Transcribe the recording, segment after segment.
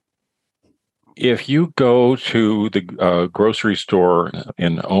If you go to the grocery store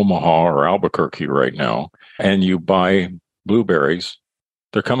in Omaha or Albuquerque right now and you buy blueberries,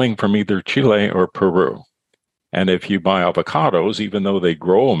 they're coming from either Chile or Peru. And if you buy avocados, even though they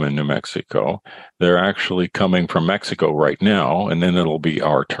grow them in New Mexico, they're actually coming from Mexico right now, and then it'll be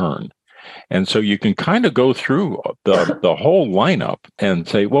our turn. And so you can kind of go through the whole lineup and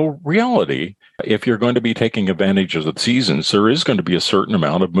say, well, reality, if you're going to be taking advantage of the seasons, there is going to be a certain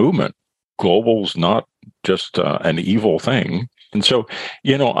amount of movement. Global's not just an evil thing. And so,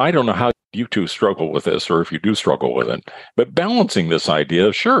 I don't know how you two struggle with this, or if you do struggle with it, but balancing this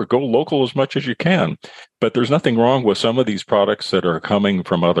idea, sure, go local as much as you can. But there's nothing wrong with some of these products that are coming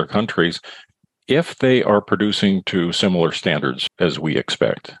from other countries if they are producing to similar standards as we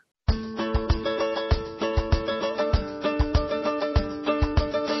expect.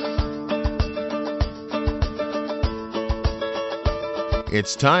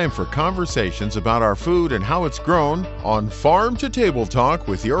 It's time for conversations about our food and how it's grown on Farm to Table Talk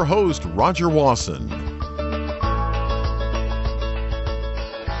with your host, Roger Wasson.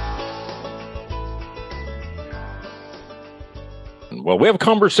 Well, we have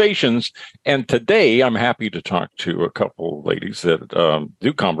conversations, and today I'm happy to talk to a couple of ladies that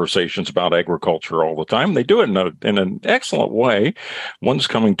do conversations about agriculture all the time. They do it in an excellent way. One's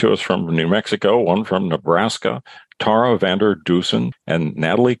coming to us from New Mexico, one from Nebraska, Tara Vander Dusen and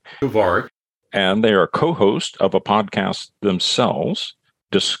Natalie Kuvarik, and they are co-hosts of a podcast themselves,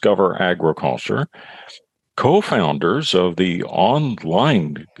 Discover Agriculture, co-founders of the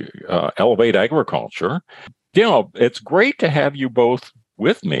online Elevate Agriculture. It's great to have you both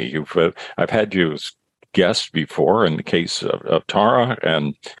with me. I've had you as guests before in the case of Tara,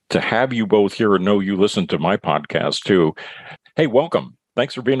 and to have you both here and know you listen to my podcast too. Hey, welcome.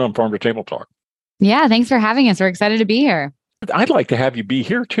 Thanks for being on Farm to Table Talk. Yeah, thanks for having us. We're excited to be here. I'd like to have you be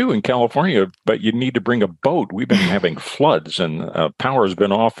here too in California, but you need to bring a boat. We've been having floods, and power's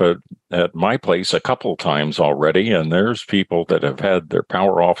been off at my place a couple times already. And there's people that have had their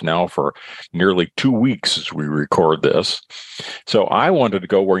power off now for nearly 2 weeks as we record this. So I wanted to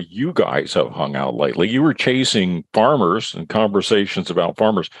go where you guys have hung out lately. You were chasing farmers and conversations about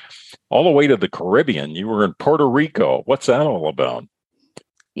farmers all the way to the Caribbean. You were in Puerto Rico. What's that all about?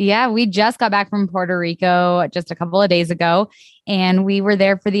 Yeah, we just got back from Puerto Rico just a couple of days ago, and we were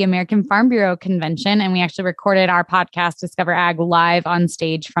there for the American Farm Bureau convention, and we actually recorded our podcast, Discover Ag, live on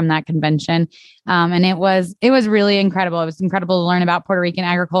stage from that convention. And it was really incredible. It was incredible to learn about Puerto Rican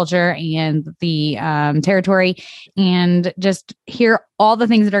agriculture and the territory, and just hear all the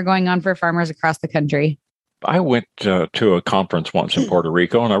things that are going on for farmers across the country. I went to a conference once in Puerto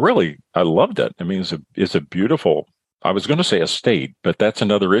Rico, and I loved it. I mean, it's a beautiful, I was going to say a state, but that's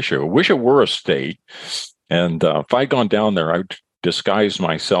another issue. I wish it were a state. And if I'd gone down there, I'd disguise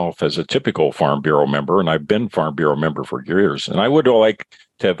myself as a typical Farm Bureau member, and I've been Farm Bureau member for years. And I would like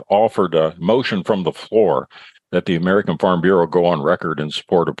to have offered a motion from the floor that the American Farm Bureau go on record in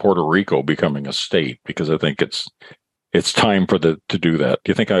support of Puerto Rico becoming a state, because I think it's time to do that. Do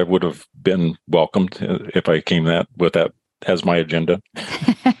you think I would have been welcomed if I came with that as my agenda?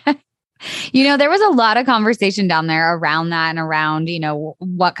 There was a lot of conversation down there around that and around,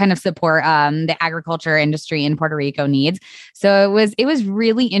 what kind of support the agriculture industry in Puerto Rico needs. So it was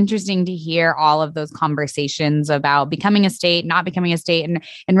really interesting to hear all of those conversations about becoming a state, not becoming a state,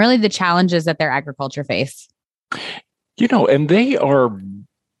 and really the challenges that their agriculture face. And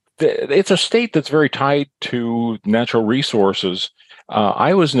it's a state that's very tied to natural resources.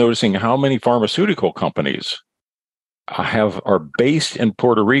 I was noticing how many pharmaceutical companies are based in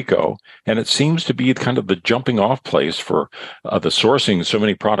Puerto Rico, and it seems to be kind of the jumping off place for the sourcing so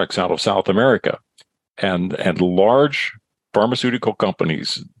many products out of South America, and large pharmaceutical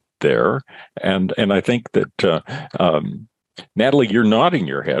companies there. And I think that Natalie, you're nodding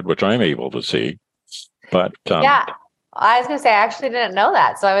your head, which I'm able to see. But yeah, I was going to say I actually didn't know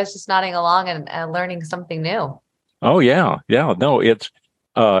that, so I was just nodding along and learning something new. Oh yeah, no,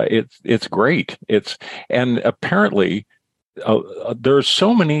 it's great. And apparently there's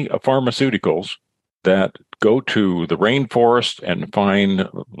so many pharmaceuticals that go to the rainforest and find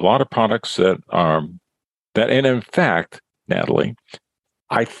a lot of products and in fact, Natalie,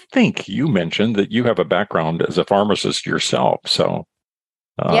 I think you mentioned that you have a background as a pharmacist yourself. So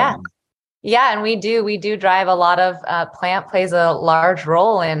yeah, and we do drive a lot of plant plays a large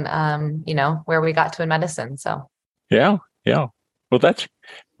role in where we got to in medicine. So yeah. Well,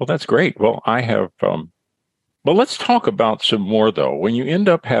 that's great. Well, I have, let's talk about some more, though. When you end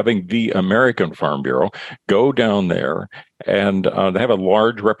up having the American Farm Bureau go down there, and they have a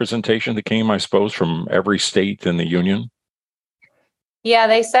large representation that came, I suppose, from every state in the union. Yeah,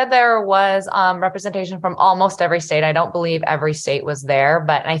 they said there was representation from almost every state. I don't believe every state was there,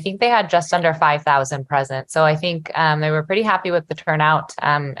 but I think they had just under 5,000 present. So I think they were pretty happy with the turnout.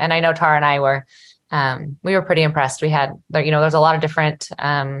 And I know Tara and I we were pretty impressed. We had, there's a lot of different,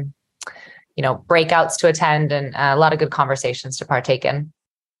 breakouts to attend and a lot of good conversations to partake in.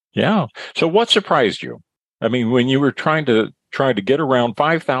 Yeah. So what surprised you? I mean, when you were trying to get around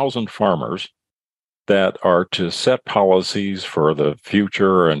 5,000 farmers that are to set policies for the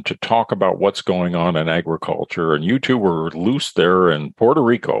future and to talk about what's going on in agriculture. And you two were loose there in Puerto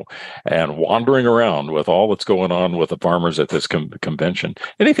Rico and wandering around with all that's going on with the farmers at this convention.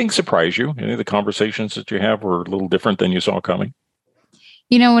 Anything surprise you? Any of the conversations that you have were a little different than you saw coming?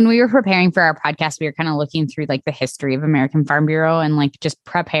 When we were preparing for our podcast, we were kind of looking through like the history of American Farm Bureau and like just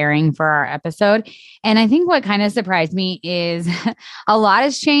preparing for our episode. And I think what kind of surprised me is a lot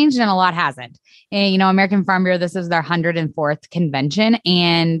has changed and a lot hasn't. And, American Farm Bureau, this is their 104th convention.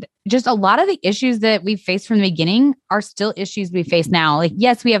 And just a lot of the issues that we faced from the beginning are still issues we face now. Like,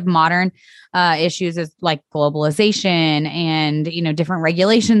 yes, we have modern issues as like globalization and, different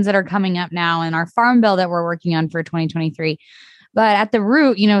regulations that are coming up now in our farm bill that we're working on for 2023. But at the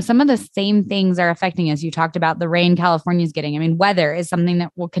root, some of the same things are affecting us. You talked about the rain California is getting. I mean, weather is something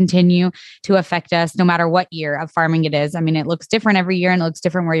that will continue to affect us no matter what year of farming it is. I mean, it looks different every year and it looks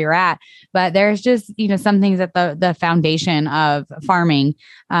different where you're at. But there's just, some things at the foundation of farming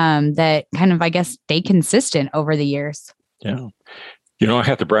that kind of, I guess, stay consistent over the years. Yeah. I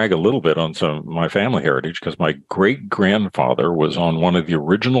have to brag a little bit on some of my family heritage because my great-grandfather was on one of the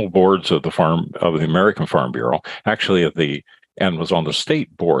original boards of the American Farm Bureau, actually and was on the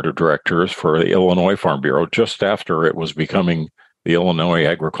state board of directors for the Illinois Farm Bureau just after it was becoming the Illinois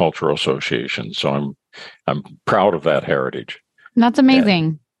Agricultural Association. So I'm proud of that heritage. That's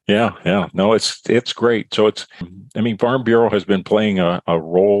amazing. Yeah. No, it's great. So Farm Bureau has been playing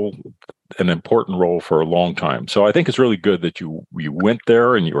an important role for a long time. So I think it's really good that you went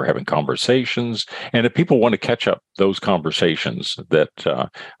there and you were having conversations. And if people want to catch up those conversations, that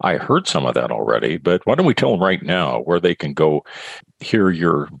I heard some of that already, but why don't we tell them right now where they can go hear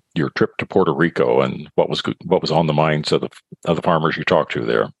your trip to Puerto Rico and what was on the minds of the farmers you talked to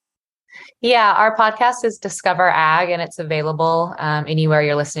there? Yeah, our podcast is Discover Ag, and it's available anywhere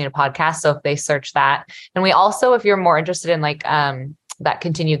you're listening to podcasts. So if they search that, and we also, if you're more interested in like that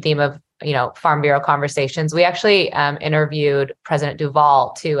continued theme of Farm Bureau conversations, we actually interviewed President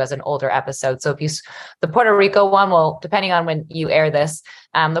Duval too as an older episode. So the Puerto Rico one will, depending on when you air this,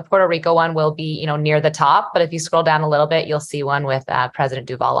 the Puerto Rico one will be near the top. But if you scroll down a little bit, you'll see one with President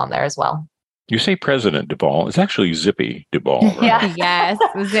Duval on there as well. You say President Duval. It's actually Zippy Duval. Right? Yeah. Yes,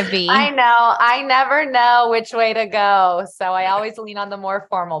 Zippy. I know. I never know which way to go. So I always lean on the more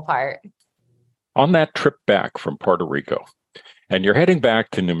formal part. On that trip back from Puerto Rico, and you're heading back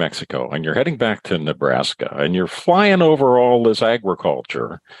to New Mexico, and you're heading back to Nebraska, and you're flying over all this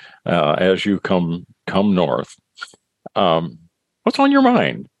agriculture as you come north. What's on your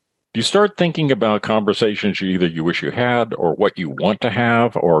mind? Do you start thinking about conversations you wish you had or what you want to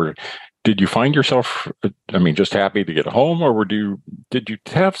have, or did you find yourself, just happy to get home, or did you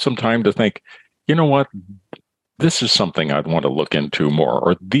have some time to think, you know what, this is something I'd want to look into more,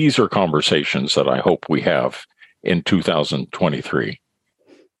 or these are conversations that I hope we have in 2023?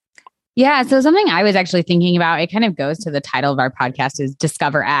 Yeah. So something I was actually thinking about, it kind of goes to the title of our podcast is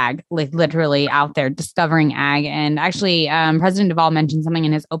Discover Ag, like literally out there discovering ag. And actually, President Duval mentioned something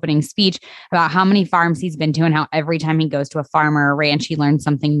in his opening speech about how many farms he's been to and how every time he goes to a farm or a ranch, he learns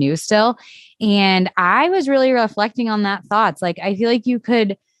something new still. And I was really reflecting on that thoughts. Like, I feel like you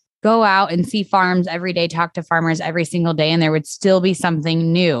could go out and see farms every day, talk to farmers every single day, and there would still be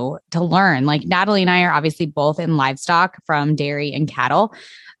something new to learn. Like Natalie and I are obviously both in livestock from dairy and cattle.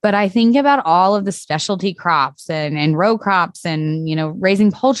 But I think about all of the specialty crops and row crops and,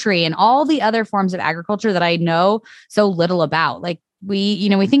 raising poultry and all the other forms of agriculture that I know so little about. Like we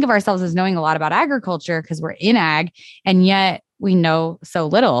think of ourselves as knowing a lot about agriculture because we're in ag, and yet we know so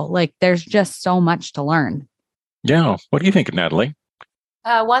little. Like there's just so much to learn. Yeah. What do you think, Natalie?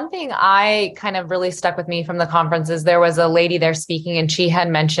 One thing I kind of really stuck with me from the conference is there was a lady there speaking, and she had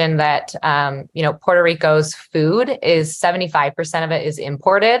mentioned that, Puerto Rico's food is 75% of it is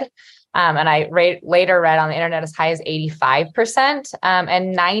imported. And I later read on the internet as high as 85%.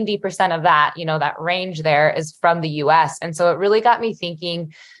 And 90% of that, that range there is from the US. And so it really got me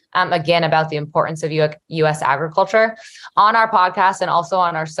thinking again, about the importance of U.S. agriculture. On our podcast and also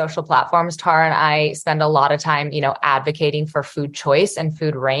on our social platforms, Tara and I spend a lot of time, advocating for food choice and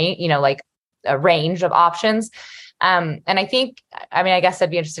food range, like a range of options. And I think, I mean, I guess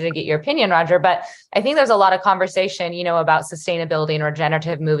I'd be interested to get your opinion, Roger, but I think there's a lot of conversation, about sustainability and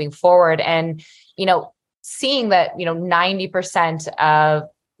regenerative moving forward. And, seeing that, 90% of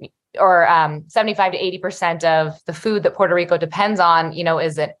or 75 to 80% of the food that Puerto Rico depends on,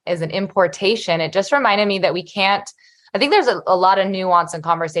 is an importation. It just reminded me that I think there's a lot of nuance and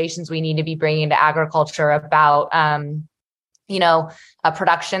conversations we need to be bringing to agriculture about, a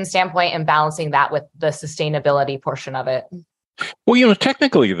production standpoint and balancing that with the sustainability portion of it. Well,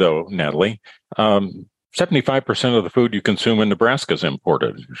 technically though, Natalie, 75% of the food you consume in Nebraska is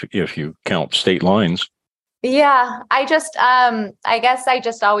imported if you count state lines. Yeah, I guess I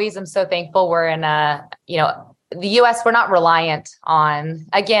just always am so thankful we're in the US, we're not reliant on,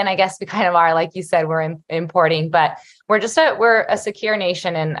 again, I guess we kind of are, like you said, we're importing, but we're a secure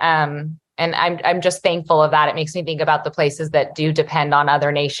nation. And I'm just thankful of that. It makes me think about the places that do depend on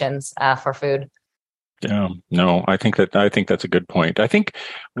other nations for food. Yeah, no, I think that's a good point. I think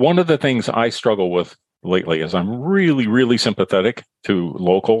one of the things I struggle with lately is I'm really, really sympathetic to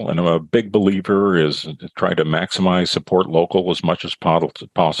local, and I'm a big believer is try to maximize support local as much as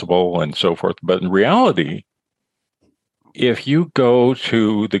possible and so forth. But in reality, if you go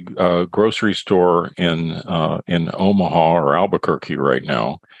to the grocery store in Omaha or Albuquerque right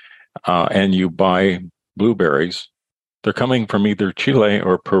now, and you buy blueberries, they're coming from either Chile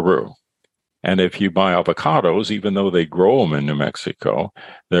or Peru. And if you buy avocados, even though they grow them in New Mexico,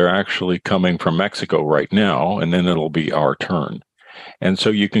 they're actually coming from Mexico right now, and then it'll be our turn. And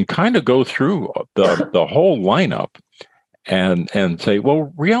so you can kind of go through the whole lineup and say,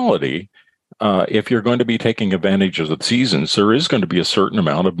 well, reality, if you're going to be taking advantage of the seasons, there is going to be a certain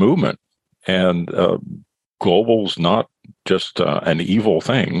amount of movement. And global's not just an evil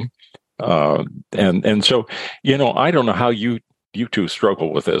thing. And so, I don't know how you two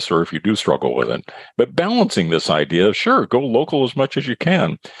struggle with this, or if you do struggle with it, but balancing this idea, sure, go local as much as you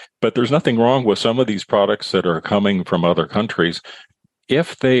can, but there's nothing wrong with some of these products that are coming from other countries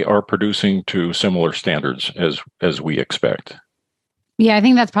if they are producing to similar standards as we expect. Yeah, I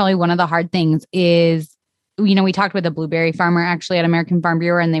think that's probably one of the hard things is, we talked with a blueberry farmer actually at American Farm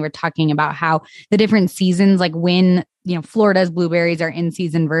Bureau, and they were talking about how the different seasons, like when, Florida's blueberries are in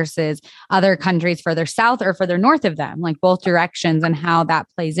season versus other countries further south or further north of them, like both directions, and how that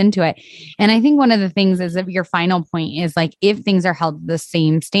plays into it. And I think one of the things is that your final point is like, if things are held to the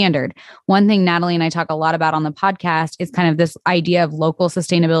same standard, one thing Natalie and I talk a lot about on the podcast is kind of this idea of local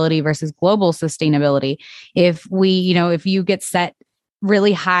sustainability versus global sustainability. If if you get set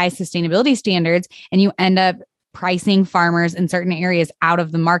really high sustainability standards and you end up pricing farmers in certain areas out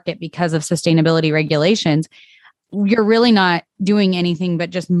of the market because of sustainability regulations, you're really not doing anything but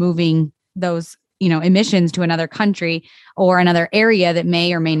just moving those, emissions to another country or another area that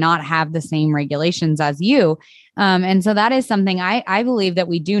may or may not have the same regulations as you. And so that is something I believe that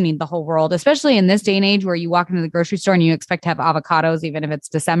we do need the whole world, especially in this day and age where you walk into the grocery store and you expect to have avocados, even if it's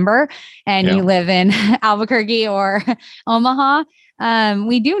December and you live in Albuquerque or Omaha.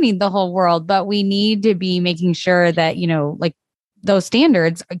 We do need the whole world, but we need to be making sure that, like those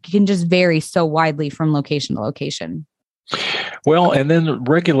standards can just vary so widely from location to location. Well, and then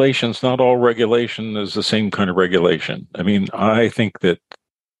regulations, not all regulation is the same kind of regulation. I mean, I think that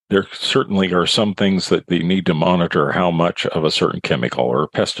there certainly are some things that they need to monitor how much of a certain chemical or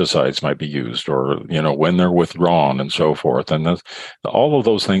pesticides might be used, or, when they're withdrawn and so forth. And all of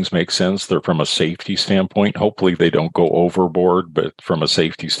those things make sense. They're from a safety standpoint. Hopefully they don't go overboard, but from a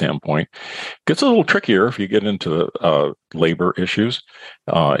safety standpoint, it gets a little trickier if you get into labor issues,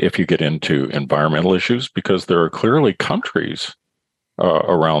 if you get into environmental issues, because there are clearly countries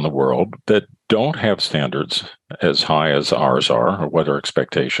around the world that don't have standards as high as ours are, or what our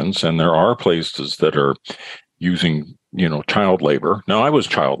expectations. And there are places that are using, child labor. Now, I was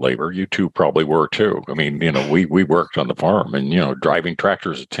child labor. You two probably were too. I mean, we worked on the farm and, driving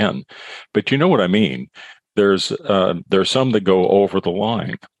tractors at 10. But you know what I mean? There's some that go over the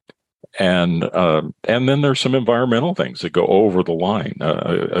line. And then there's some environmental things that go over the line.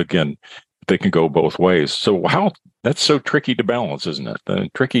 Again, they can go both ways. So that's so tricky to balance, isn't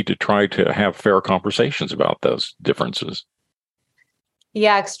it? Tricky to try to have fair conversations about those differences.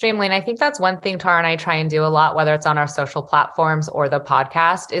 Yeah, extremely. And I think that's one thing Tara and I try and do a lot, whether it's on our social platforms or the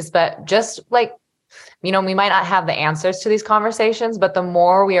podcast, is but just like, we might not have the answers to these conversations, but the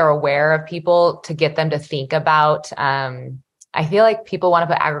more we are aware of people to get them to think about, I feel like people want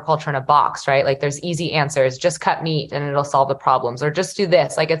to put agriculture in a box, right? Like there's easy answers, just cut meat and it'll solve the problems, or just do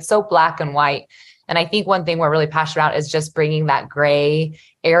this. Like it's so black and white. And I think one thing we're really passionate about is just bringing that gray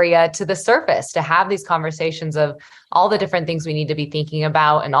area to the surface, to have these conversations of all the different things we need to be thinking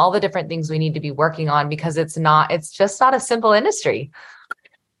about and all the different things we need to be working on, because it's just not a simple industry.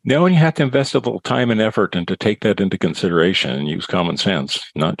 No, and you have to invest a little time and effort and to take that into consideration and use common sense,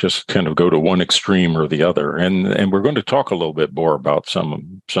 not just kind of go to one extreme or the other. And we're going to talk a little bit more about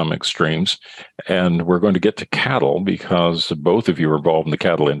some extremes. And we're going to get to cattle because both of you are involved in the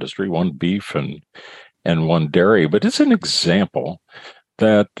cattle industry, one beef and one dairy. But it's an example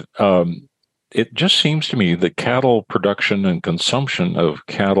that it just seems to me that cattle production and consumption of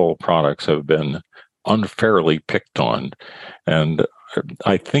cattle products have been unfairly picked on. And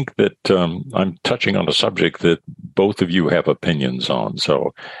I think that I'm touching on a subject that both of you have opinions on.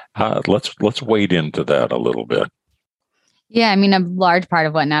 So let's wade into that a little bit. Yeah, I mean, a large part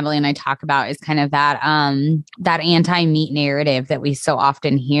of what Natalie and I talk about is kind of that that anti-meat narrative that we so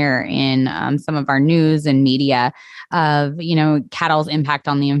often hear in some of our news and media of, cattle's impact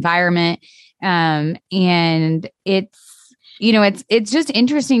on the environment. And it's just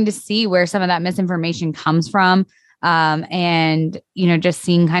interesting to see where some of that misinformation comes from. And just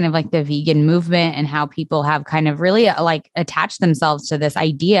seeing kind of like the vegan movement and how people have kind of really attached themselves to this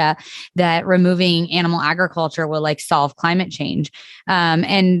idea that removing animal agriculture will solve climate change.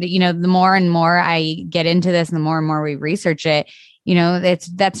 And the more and more I get into this and the more we research it,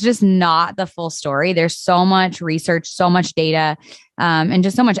 that's just not the full story. There's so much research, so much data, and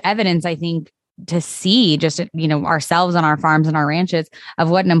just so much evidence, I think, to see just, ourselves on our farms and our ranches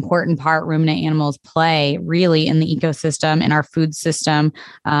of what an important part ruminant animals play really in the ecosystem, in our food system,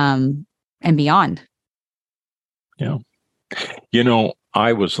 and beyond. Yeah.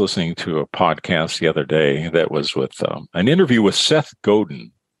 I was listening to a podcast the other day that was with an interview with Seth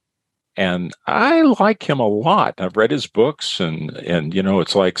Godin. And I like him a lot. I've read his books and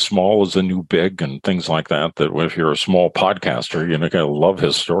it's like small is the new big and things like that, that if you're a small podcaster, you're going to love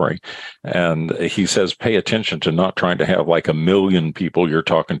his story. And he says, pay attention to not trying to have like 1 million people you're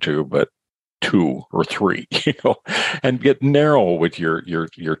talking to, but 2 or 3, and get narrow with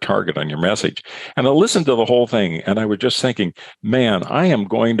your target on your message. And I listened to the whole thing and I was just thinking, man, I am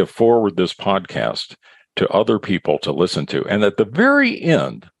going to forward this podcast to other people to listen to. And at the very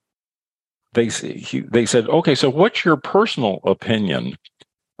end, they said, okay, so what's your personal opinion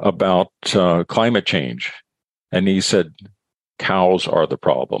about climate change? And he said, cows are the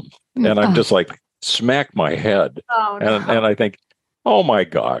problem. And I'm just like, smack my head. Oh, no. And I think, oh my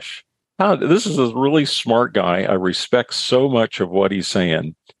gosh, this is a really smart guy. I respect so much of what he's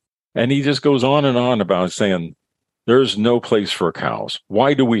saying. And he just goes on and on about saying, there's no place for cows.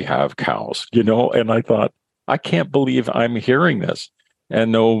 Why do we have cows? And I thought, I can't believe I'm hearing this.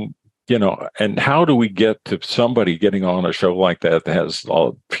 And and how do we get to somebody getting on a show like that has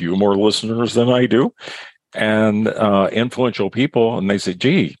a few more listeners than I do and influential people? And they say,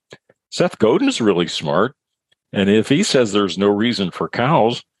 gee, Seth Godin's really smart. And if he says there's no reason for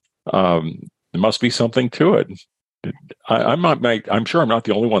cows, there must be something to it. I'm sure I'm not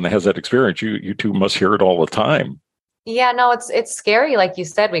the only one that has that experience. You two must hear it all the time. Yeah, no, it's scary. Like you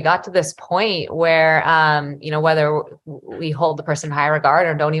said, we got to this point where, whether we hold the person in high regard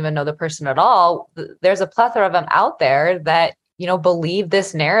or don't even know the person at all, there's a plethora of them out there that, believe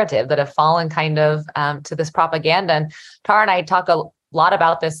this narrative, that have fallen kind of to this propaganda. And Tara and I talk a lot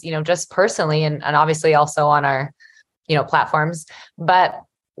about this, just personally and obviously also on our, platforms. But,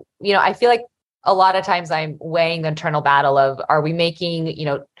 I feel like a lot of times I'm weighing the internal battle of, are we making,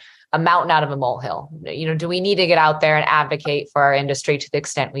 a mountain out of a molehill? Do we need to get out there and advocate for our industry to the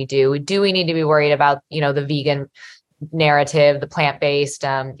extent we do? Do we need to be worried about, the vegan narrative, the plant-based,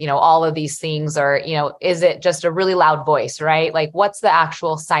 all of these things? Or, is it just a really loud voice, right? Like, what's the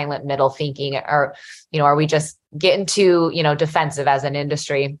actual silent middle thinking? Or, are we just getting too, defensive as an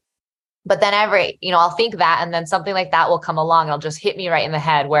industry? But then I'll think that, and then something like that will come along. It'll just hit me right in the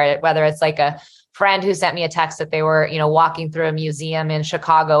head, whether it's like a friend who sent me a text that they were, walking through a museum in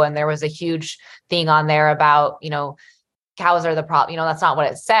Chicago, and there was a huge thing on there about, cows are the problem. That's not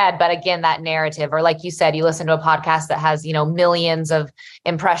what it said. But again, that narrative, or like you said, you listen to a podcast that has, millions of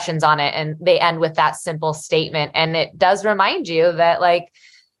impressions on it, and they end with that simple statement. And it does remind you that,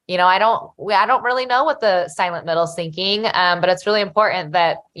 I don't really know what the silent middle's thinking, but it's really important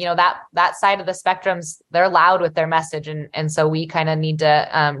that, that side of the spectrums, they're loud with their message. And so we kind of need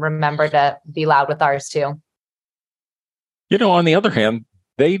to remember to be loud with ours too. On the other hand,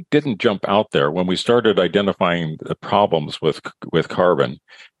 they didn't jump out there when we started identifying the problems with carbon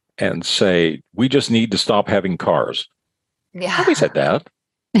and say, we just need to stop having cars. Yeah. Nobody said that.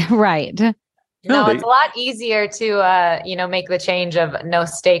 Right. No, it's a lot easier to, make the change of no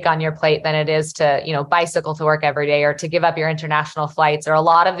steak on your plate than it is to, bicycle to work every day or to give up your international flights or a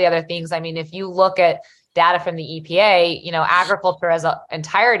lot of the other things. I mean, if you look at data from the EPA, agriculture as an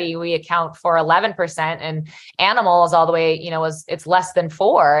entirety, we account for 11% and animals all the way, it's less than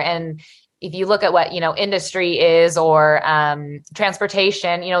 4%. And if you look at what, industry is or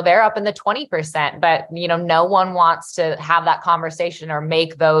transportation, they're up in the 20%, but, no one wants to have that conversation or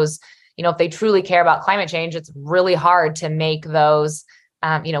make those, if they truly care about climate change, it's really hard to make those,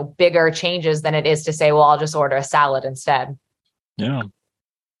 bigger changes than it is to say, well, I'll just order a salad instead. Yeah.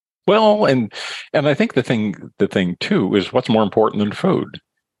 Well, and I think the thing too is what's more important than food.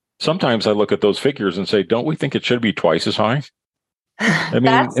 Sometimes I look at those figures and say, don't we think it should be twice as high? I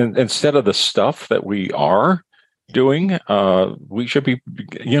mean, instead of the stuff that we are doing, we should be,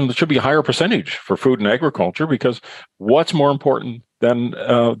 there should be a higher percentage for food and agriculture because what's more important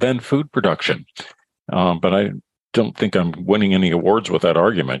than food production? But I don't think I'm winning any awards with that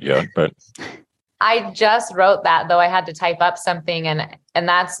argument yet. But I just wrote that, though I had to type up something, and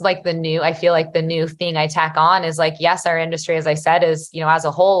that's like I feel like the new thing I tack on is like, yes, our industry, as I said, is as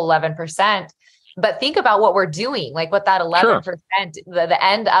a whole 11%. But think about what we're doing, like what that 11%, the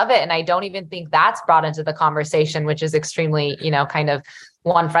end of it. And I don't even think that's brought into the conversation, which is extremely, kind of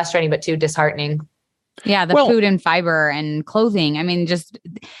one, frustrating, but two, disheartening. Yeah. The food and fiber and clothing. I mean, just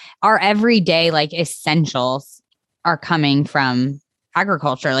our everyday like essentials are coming from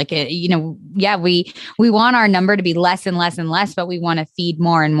agriculture. Like, we want our number to be less and less and less, but we want to feed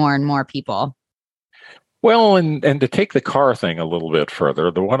more and more and more people. Well, and to take the car thing a little bit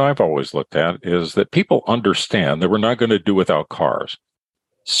further, the one I've always looked at is that people understand that we're not going to do without cars.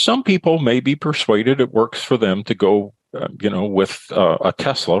 Some people may be persuaded it works for them to go, with a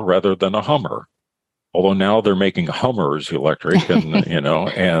Tesla rather than a Hummer. Although now they're making Hummers electric, and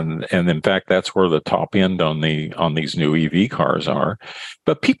and in fact that's where the top end on these new EV cars are.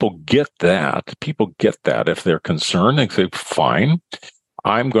 But people get that. People get that if they're concerned. They say, fine.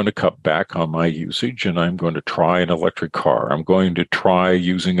 I'm going to cut back on my usage and I'm going to try an electric car. I'm going to try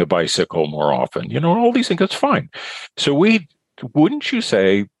using a bicycle more often. All these things, that's fine. So wouldn't you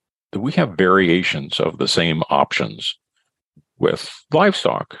say that we have variations of the same options with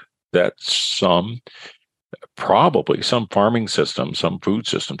livestock, that probably some farming systems, some food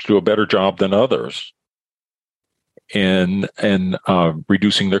systems do a better job than others in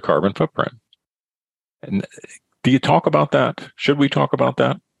reducing their carbon footprint? And do you talk about that? Should we talk about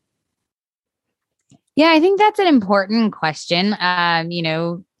that? Yeah, I think that's an important question. I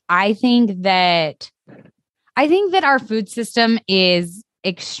think that our food system is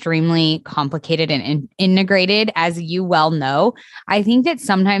extremely complicated and integrated, as you well know. I think that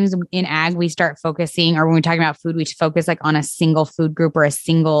sometimes in ag, we start focusing, or when we're talking about food, we focus like on a single food group or a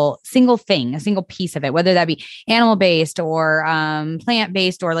single thing, a single piece of it, whether that be animal-based or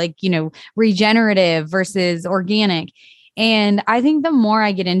plant-based or regenerative versus organic. And I think the more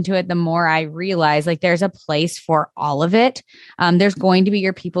I get into it, the more I realize like there's a place for all of it. There's going to be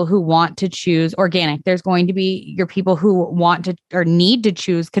your people who want to choose organic. There's going to be your people who want to or need to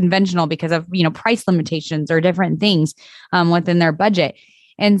choose conventional because of, price limitations or different things within their budget.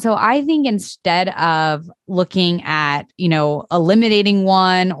 And so I think instead of looking at, eliminating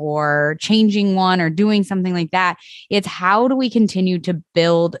one or changing one or doing something like that, it's how do we continue to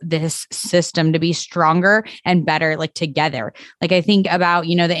build this system to be stronger and better, like together. Like I think about,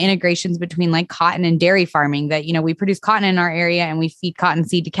 the integrations between like cotton and dairy farming that, we produce cotton in our area and we feed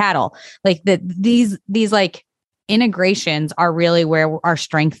cottonseed to cattle. Like these like integrations are really where our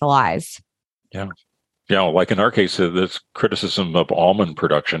strength lies. Yeah. Yeah, like in our case, there's criticism of almond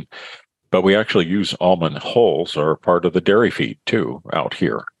production, but we actually use almond hulls or part of the dairy feed too out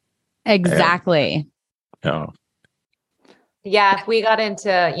here. Exactly. And, yeah, if we got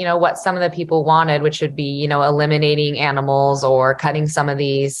into, what some of the people wanted, which would be, eliminating animals or cutting some of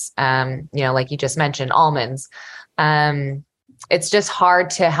these, like you just mentioned, almonds, it's just hard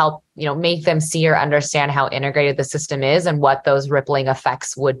to help, make them see or understand how integrated the system is and what those rippling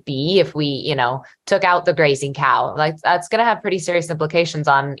effects would be if we, took out the grazing cow. Like that's going to have pretty serious implications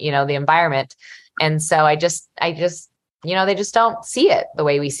on, the environment. And so I just, they just don't see it the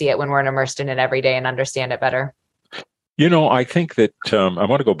way we see it when we're immersed in it every day and understand it better. I think that I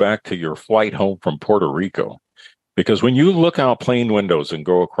want to go back to your flight home from Puerto Rico, because when you look out plane windows and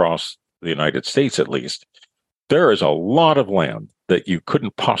go across the United States, at least, there is a lot of land that you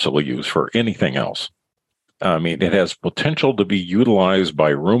couldn't possibly use for anything else. I mean, it has potential to be utilized by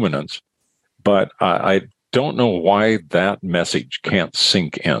ruminants, but I don't know why that message can't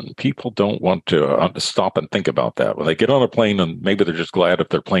sink in. People don't want to stop and think about that. When they get on a plane, and maybe they're just glad if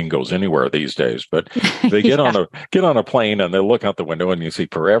their plane goes anywhere these days, but they get on a plane and they look out the window and you see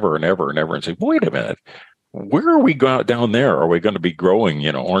forever and ever and ever and say, wait a minute, where are we going down there? Are we going to be growing,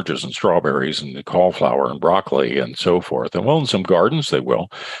 oranges and strawberries and cauliflower and broccoli and so forth? And well, in some gardens they will.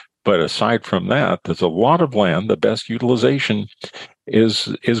 But aside from that, there's a lot of land. The best utilization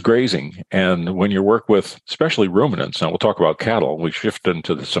is grazing. And when you work with especially ruminants, now we'll talk about cattle, we shift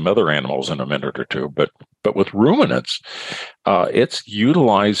into some other animals in a minute or two, but with ruminants, it's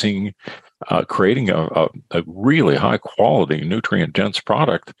utilizing, creating a really high quality, nutrient dense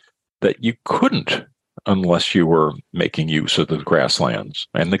product that you couldn't unless you were making use of the grasslands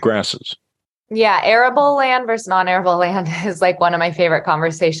and the grasses. Yeah, arable land versus non-arable land is like one of my favorite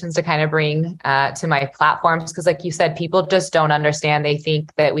conversations to kind of bring to my platforms. Because like you said, people just don't understand. They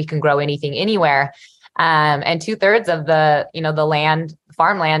think that we can grow anything anywhere. And 2/3 of the land,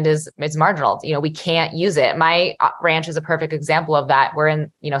 farmland is marginal. We can't use it. My ranch is a perfect example of that. We're in,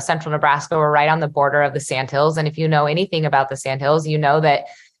 central Nebraska. We're right on the border of the Sandhills. And if you know anything about the Sandhills, you know that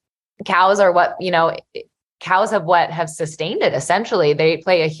cows are cows have sustained it. Essentially, they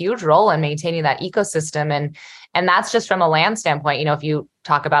play a huge role in maintaining that ecosystem. And that's just from a land standpoint. If you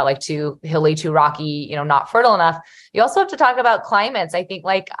talk about like too hilly, too rocky, not fertile enough, you also have to talk about climates. I think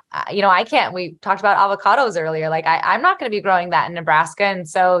we talked about avocados earlier. Like I'm not going to be growing that in Nebraska. And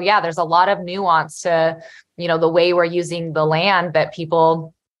so, yeah, there's a lot of nuance to, the way we're using the land that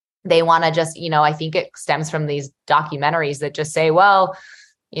people, they want to just, I think it stems from these documentaries that just say, well,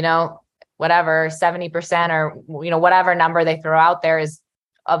 whatever 70% or, whatever number they throw out there is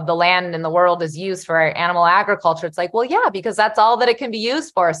of the land in the world is used for animal agriculture. It's like, well, yeah, because that's all that it can be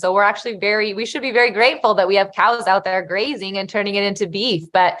used for. So we're actually we should be very grateful that we have cows out there grazing and turning it into beef.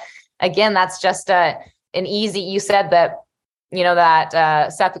 But again, that's just an easy, you said that,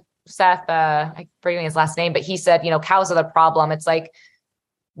 that Seth, I'm forgetting his last name, but he said, cows are the problem. It's like,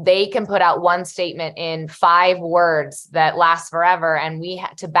 they can put out one statement in 5 words that lasts forever. And we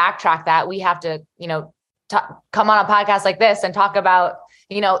have to backtrack that. We have to, come on a podcast like this and talk about,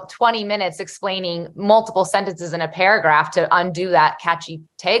 20 minutes explaining multiple sentences in a paragraph to undo that catchy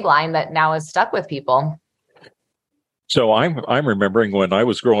tagline that now is stuck with people. So I'm remembering when I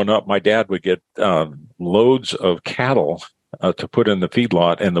was growing up, my dad would get loads of cattle to put in the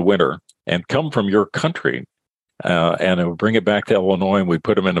feedlot in the winter and come from your country. And I would bring it back to Illinois, and we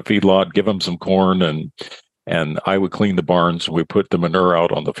put them in a feedlot, give them some corn, and I would clean the barns. We put the manure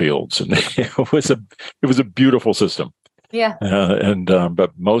out on the fields, and it was a beautiful system. Yeah.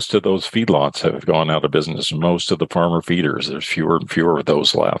 But most of those feedlots have gone out of business. Most of the farmer feeders, there's fewer and fewer of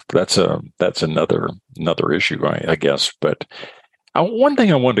those left. That's another issue, I guess. But one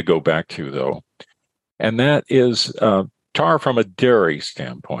thing I wanted to go back to though, and that is Tara, from a dairy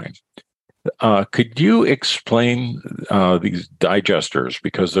standpoint. Could you explain these digesters?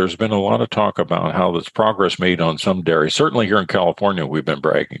 Because there's been a lot of talk about how there's progress made on some dairy. Certainly here in California, we've been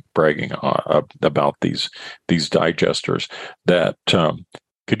bragging about these digesters. That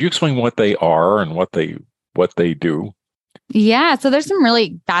could you explain what they are and what they do? Yeah, so there's some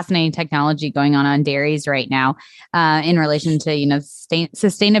really fascinating technology going on dairies right now in relation to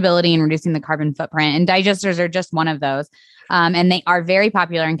sustainability and reducing the carbon footprint. And digesters are just one of those. And they are very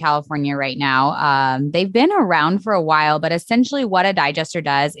popular in California right now. They've been around for a while, but essentially what a digester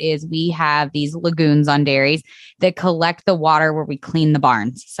does is we have these lagoons on dairies that collect the water where we clean the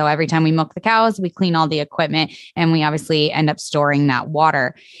barns. So every time we milk the cows, we clean all the equipment, and we obviously end up storing that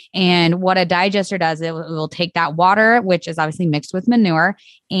water. And what a digester does, it will take that water, which is obviously mixed with manure,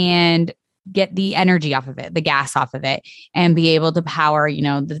 and get the energy off of it, the gas off of it, and be able to power,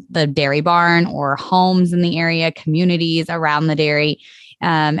 the dairy barn or homes in the area, communities around the dairy.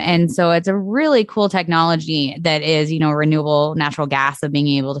 And so it's a really cool technology that is, renewable natural gas of being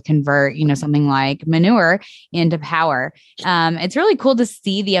able to convert, something like manure into power. It's really cool to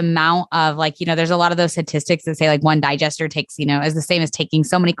see the amount of there's a lot of those statistics that say like one digester takes, is the same as taking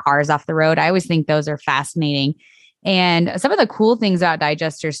so many cars off the road. I always think those are fascinating. And some of the cool things about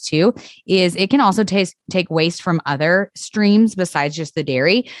digesters too is it can also take waste from other streams besides just the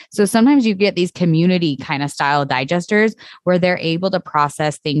dairy. So sometimes you get these community kind of style digesters where they're able to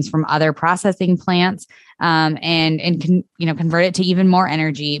process things from other processing plants and can convert it to even more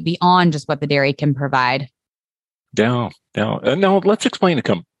energy beyond just what the dairy can provide. Yeah. Now let's explain a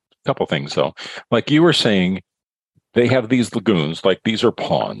couple things though. Like you were saying, they have these lagoons, like these are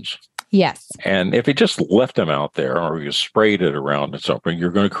ponds. Yes. And if you just left them out there or you sprayed it around and something, you're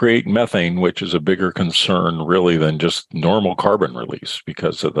going to create methane, which is a bigger concern really than just normal carbon release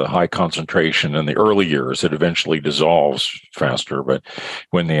because of the high concentration in the early years. It eventually dissolves faster, but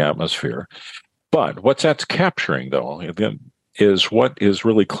when the atmosphere. But what that's capturing, though, is what is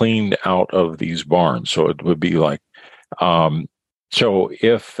really cleaned out of these barns. So it would be like, so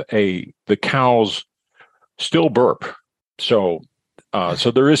if the cows still burp, so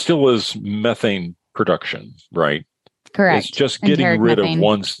there still is methane production, right? Correct. It's just getting Enteric rid methane.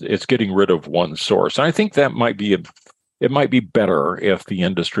 of it's getting rid of one source. And I think that it might be better if the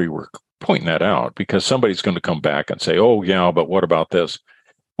industry were pointing that out, because somebody's going to come back and say, oh yeah, but what about this?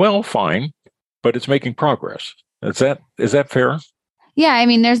 Well, fine, but it's making progress. Is that fair? Yeah, I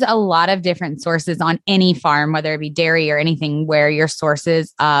mean, there's a lot of different sources on any farm, whether it be dairy or anything, where your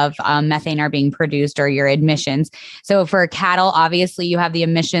sources of methane are being produced or your emissions. So for cattle, obviously, you have the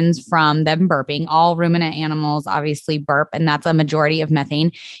emissions from them burping. All ruminant animals obviously burp, and that's a majority of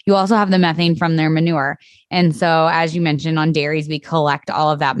methane. You also have the methane from their manure. And so, as you mentioned, on dairies, we collect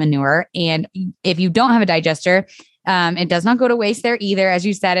all of that manure. And if you don't have a digester, it does not go to waste there either. As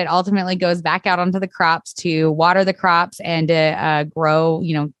you said, it ultimately goes back out onto the crops to water the crops and to grow,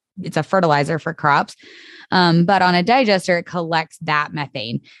 it's a fertilizer for crops. But on a digester, it collects that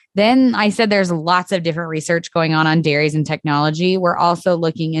methane. Then I said there's lots of different research going on dairies and technology. We're also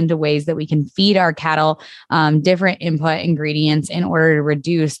looking into ways that we can feed our cattle different input ingredients in order to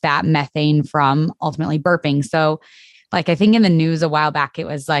reduce that methane from ultimately burping. So like I think in the news a while back, it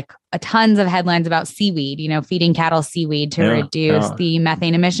was like tons of headlines about seaweed, feeding cattle seaweed to reduce the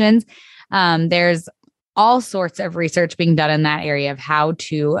methane emissions. There's all sorts of research being done in that area of how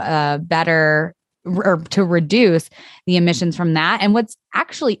to better or to reduce the emissions from that. And what's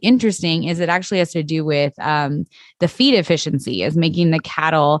actually interesting is it actually has to do with the feed efficiency, is making the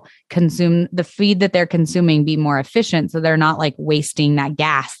cattle consume the feed that they're consuming be more efficient. So they're not like wasting that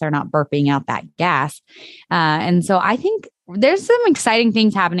gas. They're not burping out that gas. And so I think there's some exciting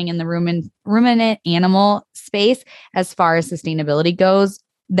things happening in the ruminant animal space as far as sustainability goes,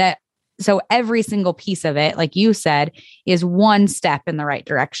 so every single piece of it, like you said, is one step in the right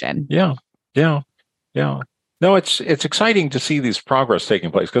direction. Yeah. No, it's exciting to see these progress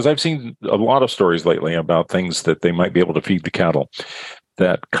taking place, because I've seen a lot of stories lately about things that they might be able to feed the cattle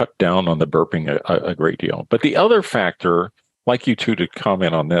that cut down on the burping a great deal. But the other factor, like you two to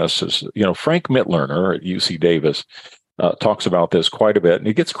comment on this, is, Frank Mitlerner at UC Davis talks about this quite a bit, and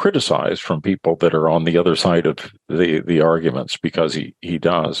he gets criticized from people that are on the other side of the arguments because he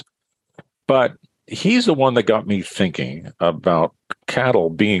does. But he's the one that got me thinking about cattle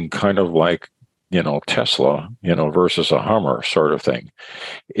being kind of like, Tesla, versus a Hummer sort of thing,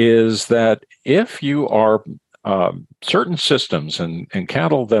 is that if you are certain systems and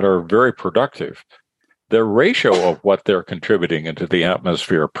cattle that are very productive, the ratio of what they're contributing into the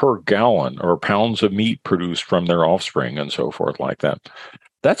atmosphere per gallon or pounds of meat produced from their offspring and so forth like that,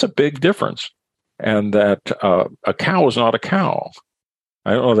 that's a big difference. And that a cow is not a cow.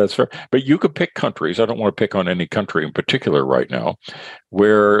 I don't know if that's fair, but you could pick countries. I don't want to pick on any country in particular right now,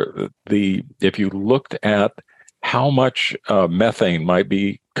 where if you looked at how much methane might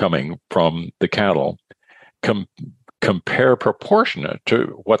be coming from the cattle, compare proportionate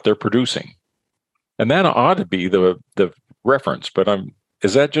to what they're producing, and that ought to be the reference. But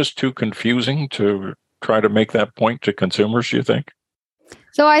is that just too confusing to try to make that point to consumers, do you think?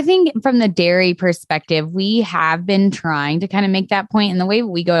 So I think from the dairy perspective, we have been trying to kind of make that point. And the way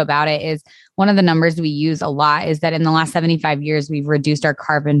we go about it is, one of the numbers we use a lot is that in the last 75 years, we've reduced our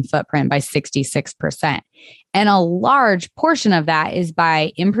carbon footprint by 66%. And a large portion of that is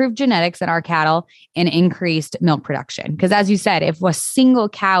by improved genetics in our cattle and increased milk production. Because as you said, if a single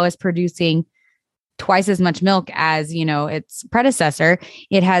cow is producing twice as much milk as, its predecessor,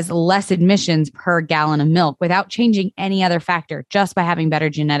 it has less emissions per gallon of milk without changing any other factor, just by having better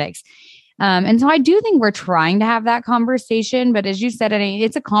genetics. And so I do think we're trying to have that conversation, but as you said,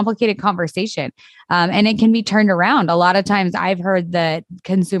 it's a complicated conversation, and it can be turned around. A lot of times I've heard that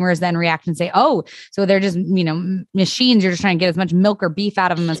consumers then react and say, oh, so they're just, machines, you're just trying to get as much milk or beef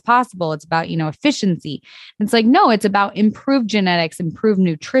out of them as possible. It's about, efficiency. It's like, no, it's about improved genetics, improved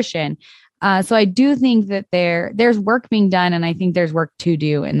nutrition. So I do think that there's work being done, and I think there's work to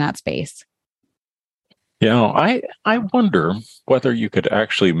do in that space. I wonder whether you could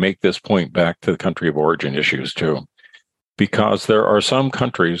actually make this point back to the country of origin issues too, because there are some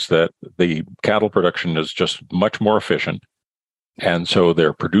countries that the cattle production is just much more efficient, and so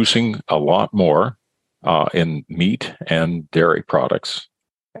they're producing a lot more in meat and dairy products.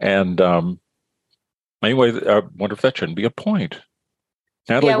 And anyway, I wonder if that shouldn't be a point.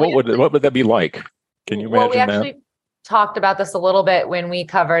 Natalie, Yeah, what would that be like? Can you well, we imagine that? actually talked about this a little bit when we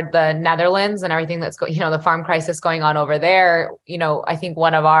covered the Netherlands and everything that's the farm crisis going on over there. I think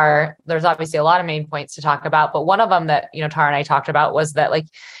there's obviously a lot of main points to talk about, but one of them that, Tara and I talked about was that like,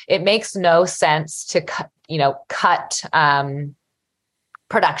 it makes no sense to cut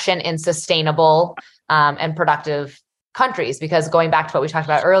production in sustainable and productive countries, because going back to what we talked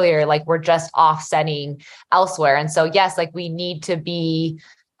about earlier, like we're just offsetting elsewhere. And so, yes, like we need to be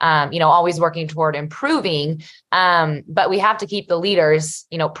always working toward improving. But we have to keep the leaders,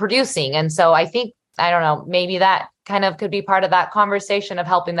 producing. And so I think, I don't know, maybe that kind of could be part of that conversation of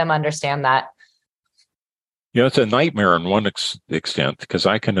helping them understand that. It's a nightmare in one extent, because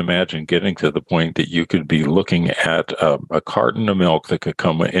I can imagine getting to the point that you could be looking at a carton of milk that could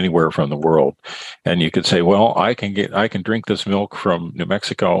come anywhere from the world. And you could say, well, I can drink this milk from New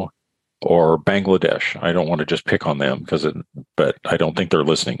Mexico or Bangladesh. I don't want to just pick on them but I don't think they're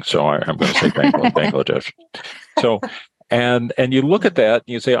listening. So I'm going to say Bangladesh. So, and you look at that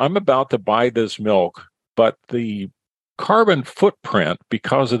and you say, I'm about to buy this milk, but the carbon footprint,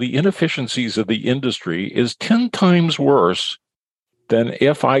 because of the inefficiencies of the industry, is 10 times worse than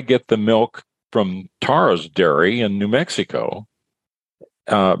if I get the milk from Tara's dairy in New Mexico.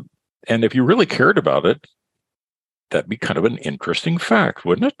 And if you really cared about it, that'd be kind of an interesting fact,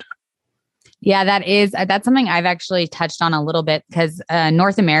 wouldn't it? Yeah, that's something I've actually touched on a little bit, because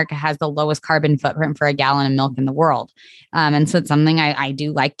North America has the lowest carbon footprint for a gallon of milk in the world. And so it's something I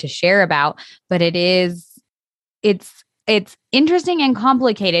do like to share about, but it's interesting and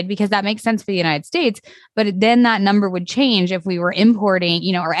complicated, because that makes sense for the United States, but then that number would change if we were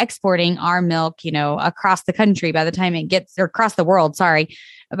importing, or exporting our milk, across the country. By the time it gets, or across the world, sorry,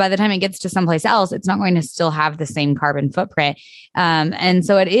 by the time it gets to someplace else, it's not going to still have the same carbon footprint. And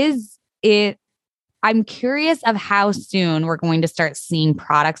so I'm curious of how soon we're going to start seeing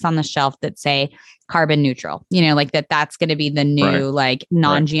products on the shelf that say carbon neutral, like that's going to be the new, like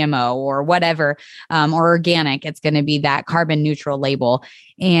non-GMO or whatever, or organic. It's going to be that carbon neutral label,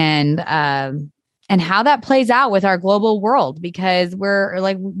 and how that plays out with our global world, because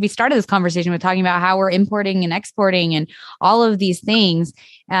we started this conversation with talking about how we're importing and exporting and all of these things.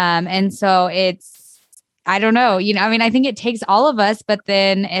 And so I don't know, I think it takes all of us, but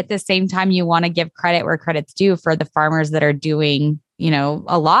then at the same time, you want to give credit where credit's due for the farmers that are doing,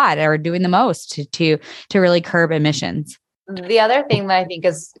 a lot, or doing the most to really curb emissions. The other thing that I think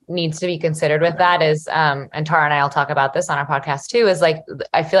needs to be considered with that is, and Tara and I will talk about this on our podcast too, is like,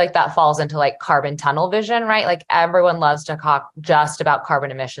 I feel like that falls into like carbon tunnel vision, right? Like everyone loves to talk just about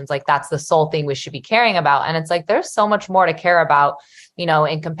carbon emissions. Like that's the sole thing we should be caring about. And it's like, there's so much more to care about,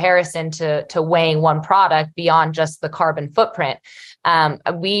 in comparison to weighing one product beyond just the carbon footprint.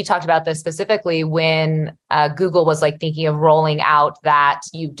 We talked about this specifically when Google was like thinking of rolling out that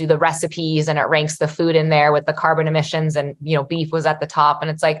you do the recipes and it ranks the food in there with the carbon emissions, and, beef was at the top. And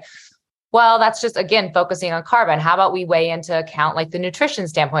it's like, well, that's just, again, focusing on carbon. How about we weigh into account like the nutrition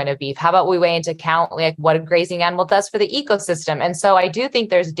standpoint of beef? How about we weigh into account like what a grazing animal does for the ecosystem? And so I do think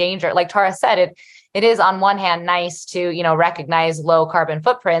there's danger. Like Tara said, it is on one hand nice to, recognize low carbon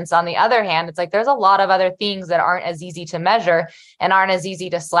footprints. On the other hand, it's like there's a lot of other things that aren't as easy to measure and aren't as easy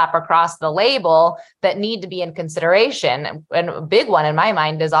to slap across the label that need to be in consideration. And a big one in my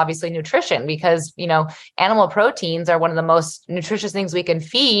mind is obviously nutrition, because, animal proteins are one of the most nutritious things we can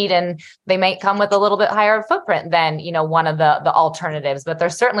feed, and they might come with a little bit higher footprint than, one of the alternatives, but they're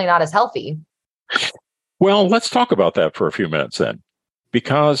certainly not as healthy. Well, let's talk about that for a few minutes then,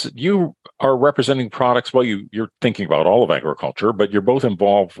 because you are representing products. Well, you're thinking about all of agriculture, but you're both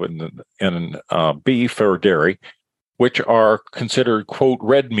involved in beef or dairy, which are considered, quote,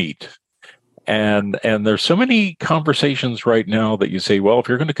 red meat. And there's so many conversations right now that you say, well, if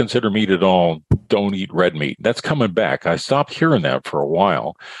you're going to consider meat at all, don't eat red meat. That's coming back. I stopped hearing that for a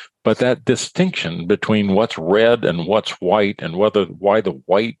while. But that distinction between what's red and what's white, and why the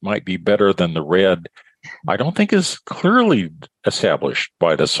white might be better than the red, I don't think is clearly established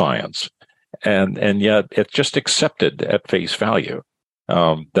by the science. And yet it's just accepted at face value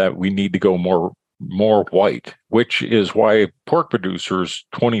that we need to go more white, which is why pork producers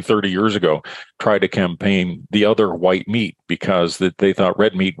 20, 30 years ago tried to campaign the other white meat, because they thought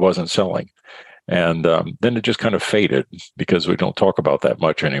red meat wasn't selling. And then it just kind of faded because we don't talk about that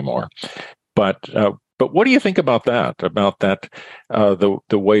much anymore. But what do you think about that? The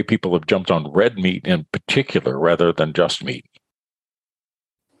way people have jumped on red meat in particular rather than just meat?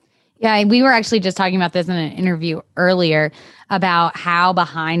 Yeah, we were actually just talking about this in an interview earlier about how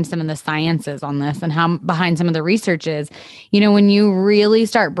behind some of the science is on this and how behind some of the research is. When you really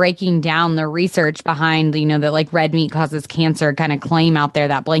start breaking down the research behind, that like red meat causes cancer kind of claim out there,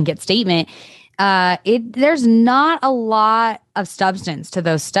 that blanket statement, there's not a lot of substance to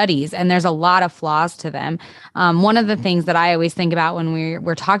those studies, and there's a lot of flaws to them. One of the things that I always think about when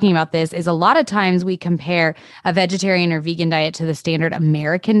we're talking about this is a lot of times we compare a vegetarian or vegan diet to the standard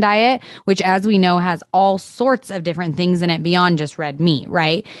American diet, which, as we know, has all sorts of different things in it beyond just red meat,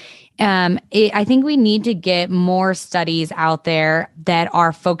 right? I think we need to get more studies out there that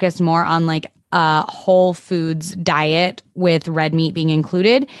are focused more on like whole foods diet with red meat being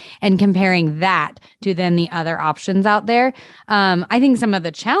included and comparing that to then the other options out there. I think some of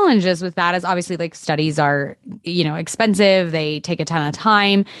the challenges with that is obviously like studies are, expensive. They take a ton of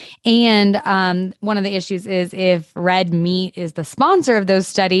time. And one of the issues is if red meat is the sponsor of those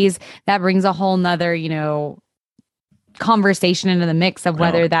studies, that brings a whole nother, conversation into the mix of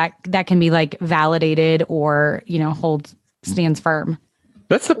whether that can be like validated or, stands firm.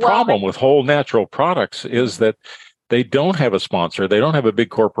 That's the problem with whole natural products is that they don't have a sponsor. They don't have a big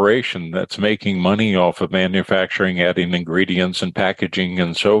corporation that's making money off of manufacturing, adding ingredients and packaging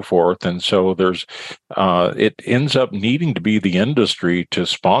and so forth. And so it ends up needing to be the industry to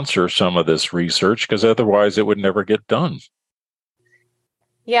sponsor some of this research because otherwise it would never get done.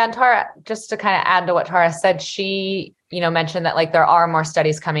 Yeah. And Tara, just to kind of add to what Tara said, she, mentioned that like there are more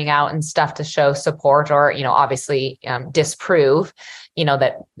studies coming out and stuff to show support or, obviously disprove,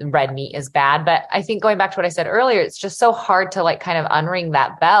 that red meat is bad. But I think going back to what I said earlier, it's just so hard to like kind of unring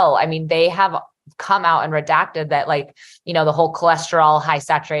that bell. I mean, they have come out and redacted that like, the whole cholesterol, high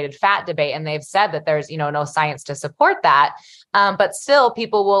saturated fat debate. And they've said that there's, no science to support that. But still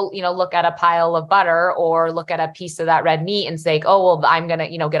people will, look at a pile of butter or look at a piece of that red meat and say, oh, well, I'm going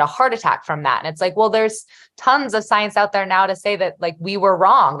to, get a heart attack from that. And it's like, well, there's tons of science out there now to say that like we were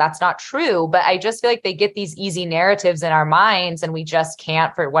wrong. That's not true. But I just feel like they get these easy narratives in our minds and we just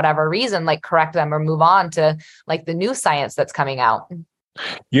can't, for whatever reason, like correct them or move on to like the new science that's coming out.